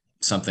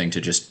something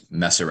to just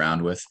mess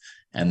around with.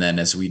 And then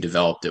as we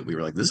developed it, we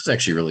were like, this is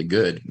actually really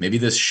good. Maybe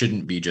this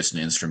shouldn't be just an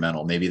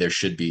instrumental. Maybe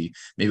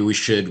we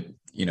should,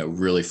 you know,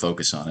 really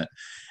focus on it.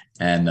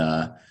 And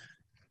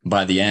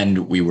by the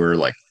end, we were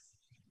like,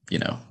 you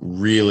know,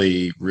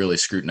 really, really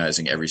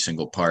scrutinizing every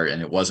single part.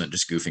 And it wasn't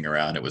just goofing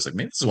around. It was like,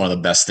 maybe this is one of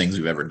the best things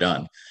we've ever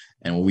done.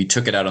 And when we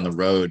took it out on the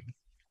road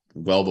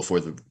well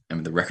before the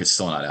record's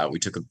still not out, we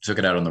took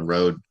it out on the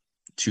road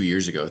 2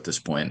 years ago at this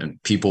point,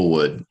 and people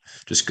would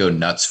just go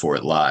nuts for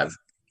it live.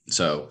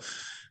 So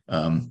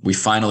we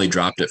finally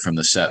dropped it from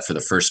the set for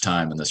the first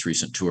time in this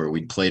recent tour.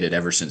 We'd played it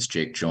ever since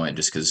Jake joined,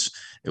 just because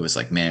it was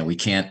like, man, we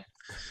can't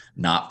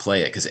not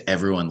play it because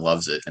everyone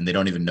loves it and they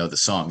don't even know the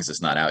song because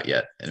it's not out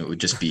yet. And it would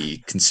just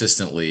be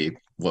consistently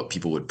what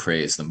people would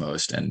praise the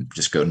most and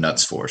just go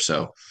nuts for.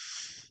 So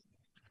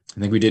I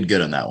think we did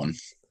good on that one.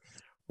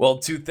 Well,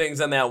 two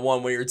things on that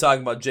one. When you were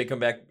talking about Jake coming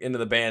back into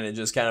the band and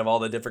just kind of all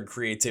the different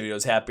creativity that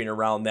was happening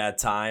around that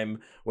time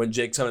when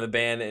Jake's coming to the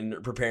band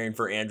and preparing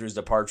for Andrew's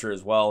departure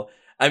as well.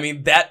 I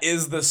mean, that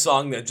is the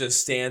song that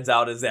just stands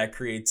out as that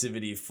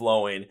creativity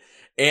flowing.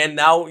 And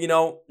now,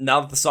 now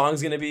that the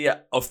song's going to be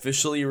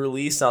officially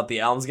released, now that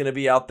the album's going to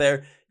be out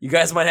there, you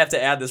guys might have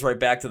to add this right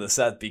back to the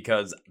set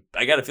because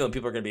I got a feeling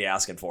people are going to be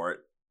asking for it.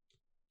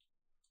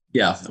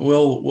 Yeah,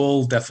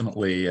 we'll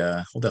definitely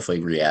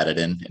re-add it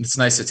in. It's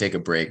nice to take a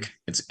break.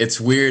 It's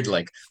weird,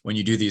 like when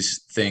you do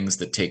these things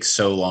that take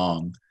so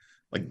long.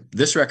 Like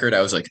this record,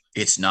 I was like,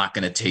 it's not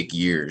going to take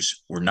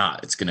years. We're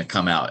not. It's going to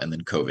come out, and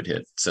then COVID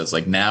hit. So it's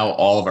like now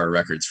all of our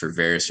records, for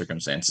various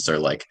circumstances, are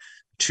like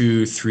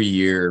 2-3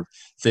 year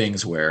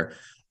things where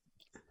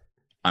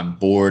I'm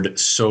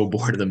so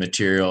bored of the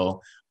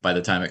material by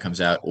the time it comes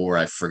out, or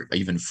I've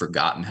even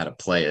forgotten how to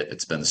play it.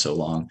 It's been so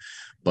long.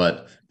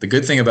 But the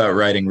good thing about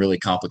writing really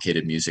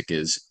complicated music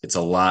is it's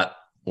a lot,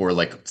 or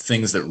like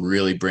things that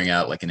really bring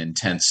out like an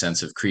intense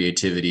sense of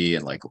creativity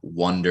and like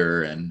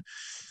wonder and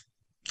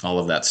all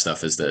of that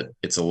stuff, is that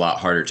it's a lot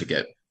harder to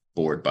get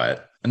bored by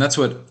it. And that's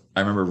what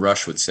I remember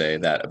Rush would say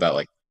that about,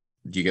 like,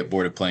 do you get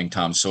bored of playing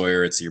Tom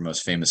Sawyer? It's your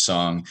most famous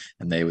song.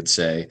 And they would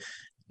say,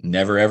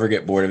 never ever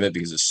get bored of it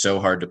because it's so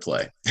hard to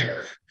play.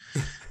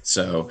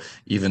 So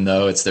even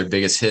though it's their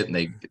biggest hit,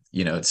 and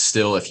it's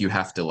still, if you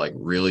have to like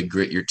really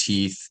grit your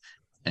teeth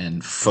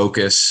and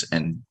focus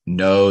and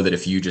know that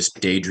if you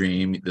just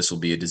daydream, this will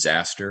be a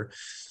disaster,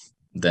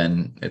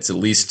 then it's at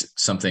least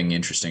something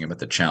interesting about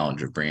the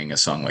challenge of bringing a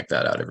song like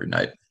that out every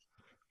night.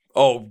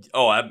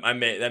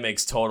 That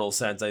makes total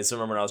sense. I still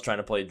remember when I was trying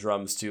to play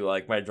drums too.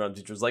 Like my drum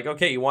teacher was like,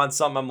 "Okay, you want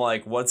something?" I'm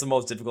like, "What's the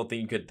most difficult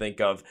thing you could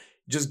think of?"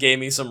 Just gave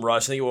me some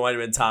Rush. I think it might have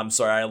been Tom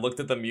Sawyer. I looked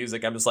at the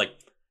music. I'm just like,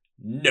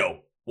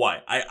 "No,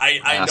 why?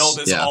 I know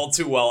this all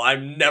too well.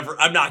 I'm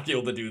not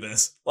able to do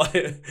this.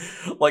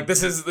 Like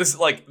this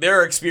like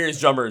there are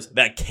experienced drummers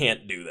that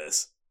can't do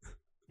this."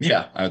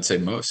 Yeah, I would say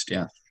most.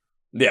 Yeah.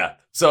 Yeah.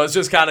 So it's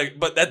just kind of,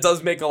 but that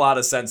does make a lot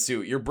of sense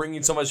too. You're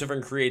bringing so much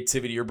different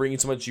creativity. You're bringing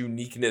so much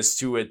uniqueness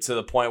to it, to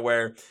the point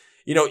where,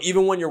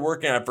 even when you're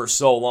working on it for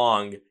so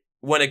long,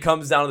 when it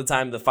comes down to the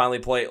time to finally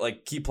play it,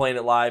 like keep playing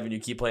it live and you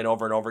keep playing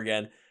over and over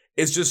again,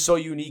 it's just so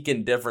unique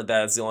and different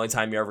that it's the only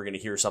time you're ever going to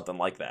hear something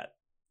like that.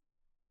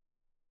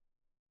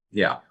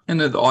 Yeah.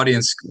 And the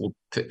audience will,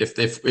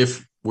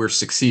 if we're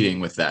succeeding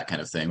with that kind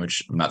of thing,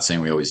 which I'm not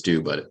saying we always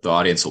do, but the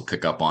audience will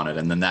pick up on it.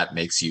 And then that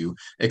makes you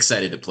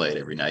excited to play it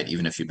every night,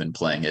 even if you've been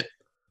playing it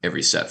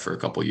every set for a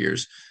couple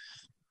years.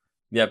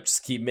 Yep.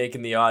 Just keep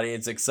making the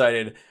audience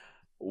excited.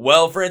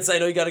 Well, Francis, I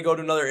know you got to go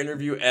to another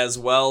interview as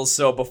well.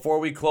 So before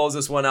we close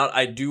this one out,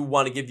 I do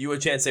want to give you a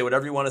chance to say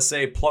whatever you want to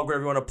say, plug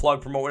whatever you want to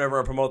plug, promote whatever you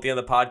want to promote at the end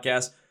of the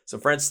podcast. So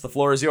Francis, the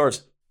floor is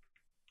yours.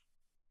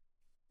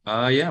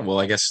 Yeah, well,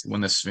 I guess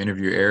when this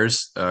interview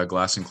airs,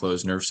 Glass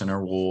Enclosed Nerve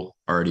Center will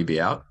already be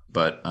out,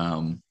 but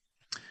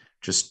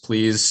just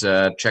please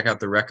check out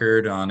the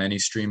record on any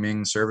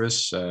streaming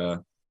service.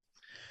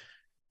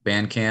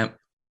 Bandcamp,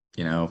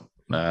 the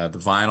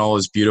vinyl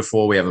is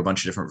beautiful. We have a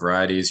bunch of different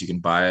varieties. You can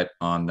buy it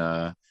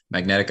on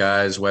Magnetic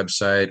Eyes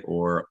website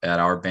or at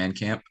our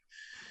Bandcamp.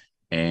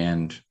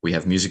 And we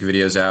have music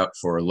videos out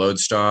for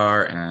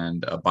Lodestar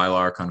and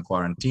Bailar con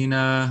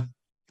Quarantina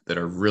that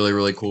are really,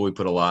 really cool. We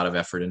put a lot of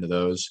effort into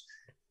those.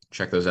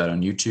 Check those out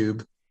on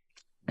YouTube,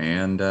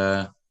 and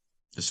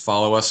just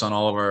follow us on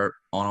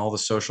all the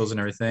socials and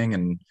everything.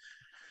 And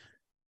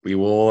we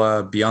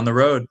will be on the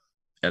road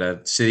at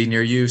a city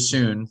near you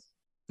soon.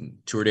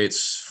 Tour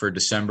dates for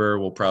December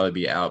will probably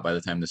be out by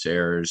the time this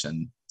airs,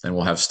 and then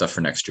we'll have stuff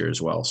for next year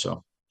as well.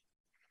 So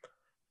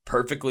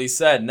perfectly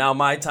said. Now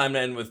my time to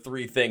end with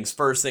three things.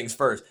 First things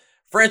first.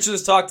 Francis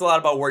has talked a lot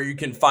about where you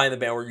can find the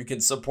band, where you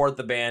can support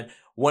the band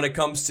when it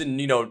comes to,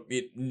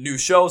 new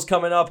shows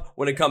coming up,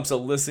 when it comes to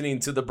listening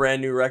to the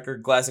brand new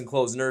record, Glass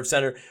Enclosed Nerve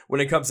Center,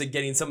 when it comes to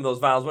getting some of those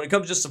vinyls, when it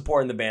comes to just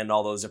supporting the band in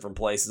all those different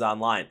places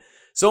online.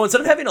 So instead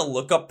of having to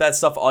look up that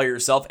stuff all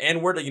yourself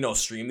and where to,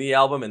 stream the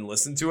album and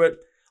listen to it,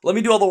 let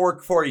me do all the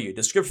work for you.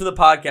 Description of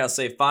the podcast,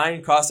 say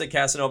find Caustic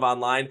Casanova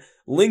online,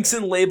 links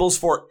and labels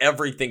for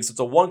everything. So it's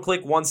a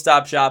one-click,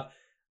 one-stop shop.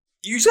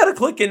 You just got to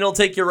click and it'll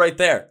take you right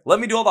there. Let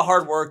me do all the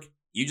hard work.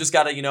 You just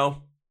got to,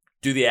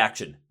 do the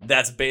action.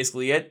 That's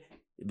basically it.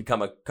 You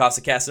become a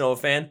Caustic Casanova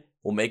fan,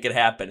 we'll make it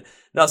happen.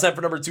 Now it's time for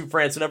number 2,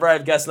 France. Whenever I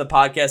have guests on the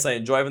podcast, I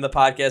enjoy having the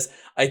podcast.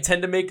 I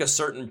tend to make a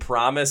certain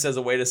promise as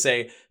a way to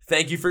say,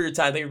 thank you for your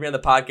time. Thank you for being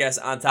on the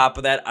podcast. On top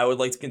of that, I would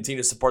like to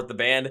continue to support the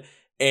band.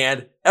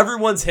 And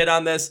everyone's hit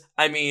on this.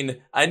 I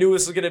mean, I knew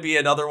this was going to be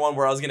another one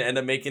where I was going to end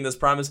up making this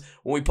promise.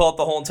 When we pull up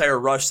the whole entire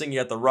Rush thing,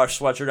 you got the Rush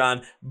sweatshirt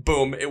on.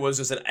 Boom. It was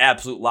just an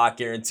absolute lock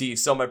guarantee.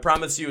 So my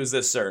promise to you is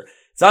this, sir.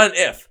 It's not an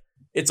if.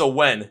 It's a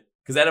when.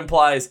 Because that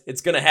implies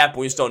it's going to happen.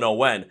 We just don't know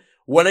when.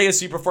 When I get to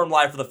see you perform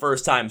live for the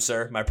first time,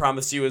 sir, my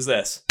promise to you is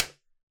this.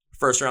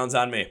 First round's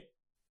on me.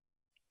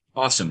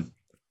 Awesome.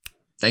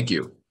 Thank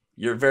you.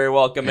 You're very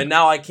welcome. And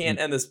now I can't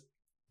end this.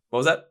 What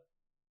was that?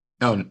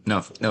 No,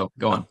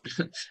 go on.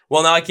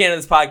 Well, now I can't end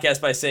this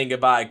podcast by saying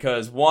goodbye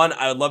because 1,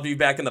 I would love to be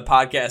back in the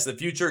podcast in the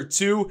future.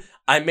 2,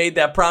 I made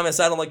that promise.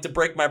 I don't like to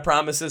break my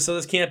promises, so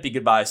this can't be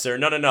goodbye, sir.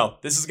 No.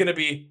 This is going to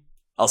be,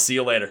 I'll see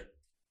you later.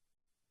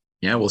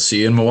 Yeah, we'll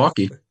see you in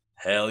Milwaukee.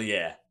 Hell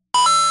yeah.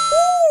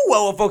 Woo!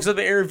 Well, folks, I have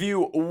an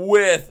interview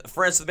with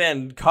friends of the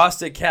band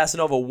Caustic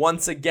Casanova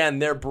once again,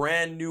 their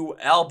brand new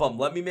album.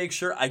 Let me make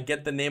sure I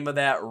get the name of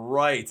that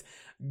right.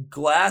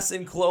 Glass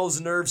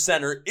Enclosed Nerve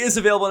Center is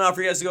available now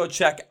for you guys to go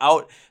check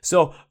out.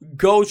 So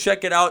go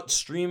check it out,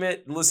 stream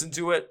it, listen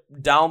to it,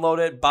 download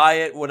it, buy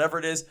it, whatever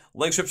it is.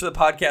 Links to the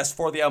podcast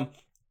for the album.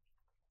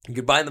 You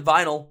can buy the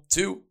vinyl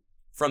too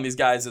from these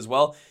guys as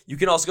well. You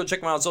can also go check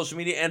them out on social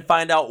media and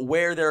find out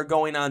where they're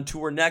going on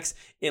tour next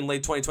in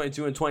late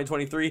 2022 and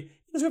 2023.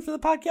 Just for the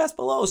podcast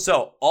below.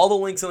 So all the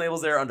links and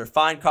labels there under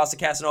Find Caustic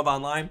Casanova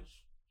online.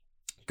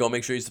 Go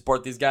make sure you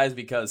support these guys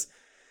because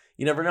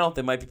you never know.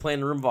 They might be playing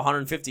in a room of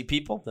 150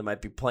 people. They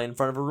might be playing in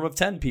front of a room of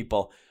 10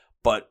 people.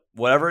 But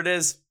whatever it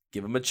is,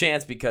 give them a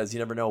chance because you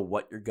never know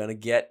what you're going to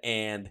get.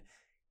 And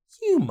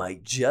you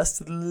might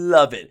just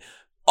love it.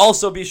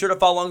 Also, be sure to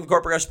follow along the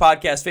Chord Progression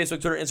Podcast,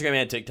 Facebook, Twitter, Instagram,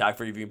 and TikTok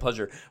for your viewing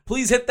pleasure.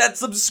 Please hit that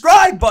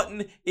subscribe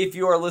button if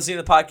you are listening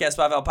to the podcast,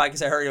 Spotify,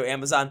 Podcast, iHeartRadio,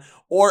 Amazon,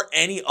 or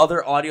any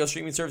other audio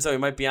streaming service that we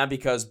might be on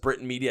because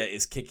Britain Media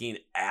is kicking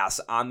ass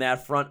on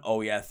that front.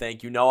 Oh, yeah.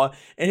 Thank you, Noah.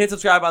 And hit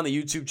subscribe on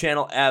the YouTube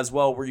channel as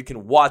well where you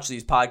can watch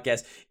these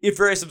podcasts. If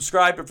you're a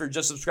subscriber, if you're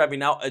just subscribing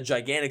now, a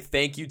gigantic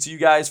thank you to you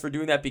guys for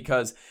doing that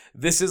because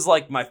this is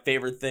like my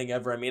favorite thing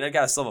ever. I mean, I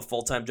got to still have a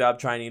full-time job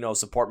trying to,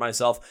 support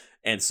myself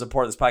and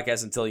support this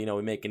podcast until,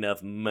 we make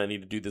enough money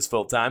to do this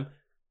full time.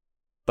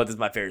 But this is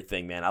my favorite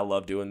thing, man. I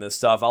love doing this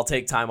stuff. I'll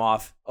take time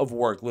off of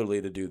work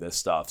literally to do this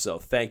stuff. So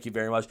thank you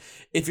very much.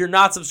 If you're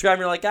not subscribing,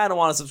 you're like, I don't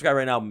want to subscribe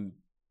right now,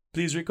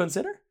 please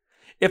reconsider.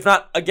 If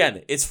not,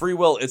 again, it's free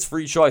will. It's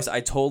free choice.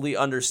 I totally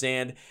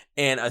understand.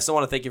 And I still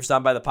want to thank you for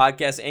stopping by the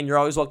podcast. And you're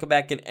always welcome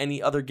back at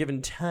any other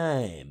given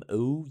time.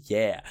 Oh,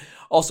 yeah.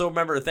 Also,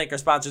 remember to thank our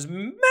sponsors,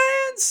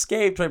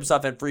 Manscaped. 20%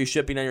 off and free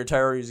shipping on your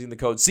entire order using the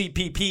code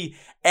CPP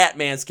at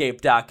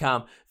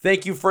manscaped.com.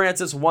 Thank you,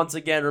 Francis, once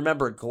again.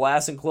 Remember,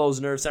 Glass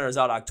Enclosed Nerve Center is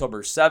out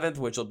October 7th,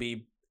 which will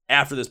be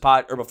after this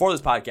before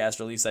this podcast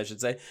release, I should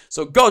say.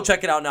 So go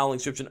check it out now in the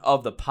description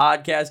of the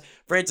podcast.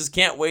 Francis,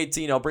 can't wait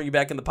to, bring you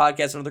back in the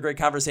podcast, another great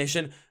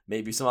conversation.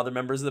 Maybe some other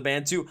members of the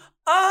band too.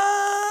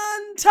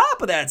 On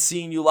top of that,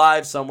 seeing you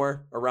live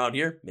somewhere around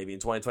here, maybe in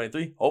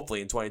 2023,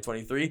 hopefully in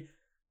 2023.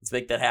 Let's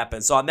make that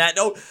happen. So on that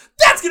note,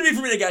 that's going to be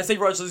for me today, guys. Thank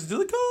you for listening to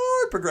the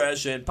Chord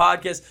Progression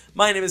Podcast.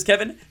 My name is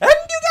Kevin, and you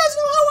guys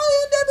know how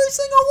I end every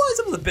single one.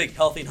 Some of the big,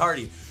 healthy, and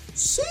hearty.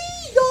 See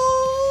ya!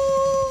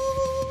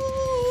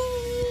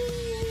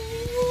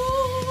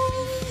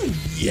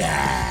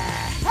 Yeah!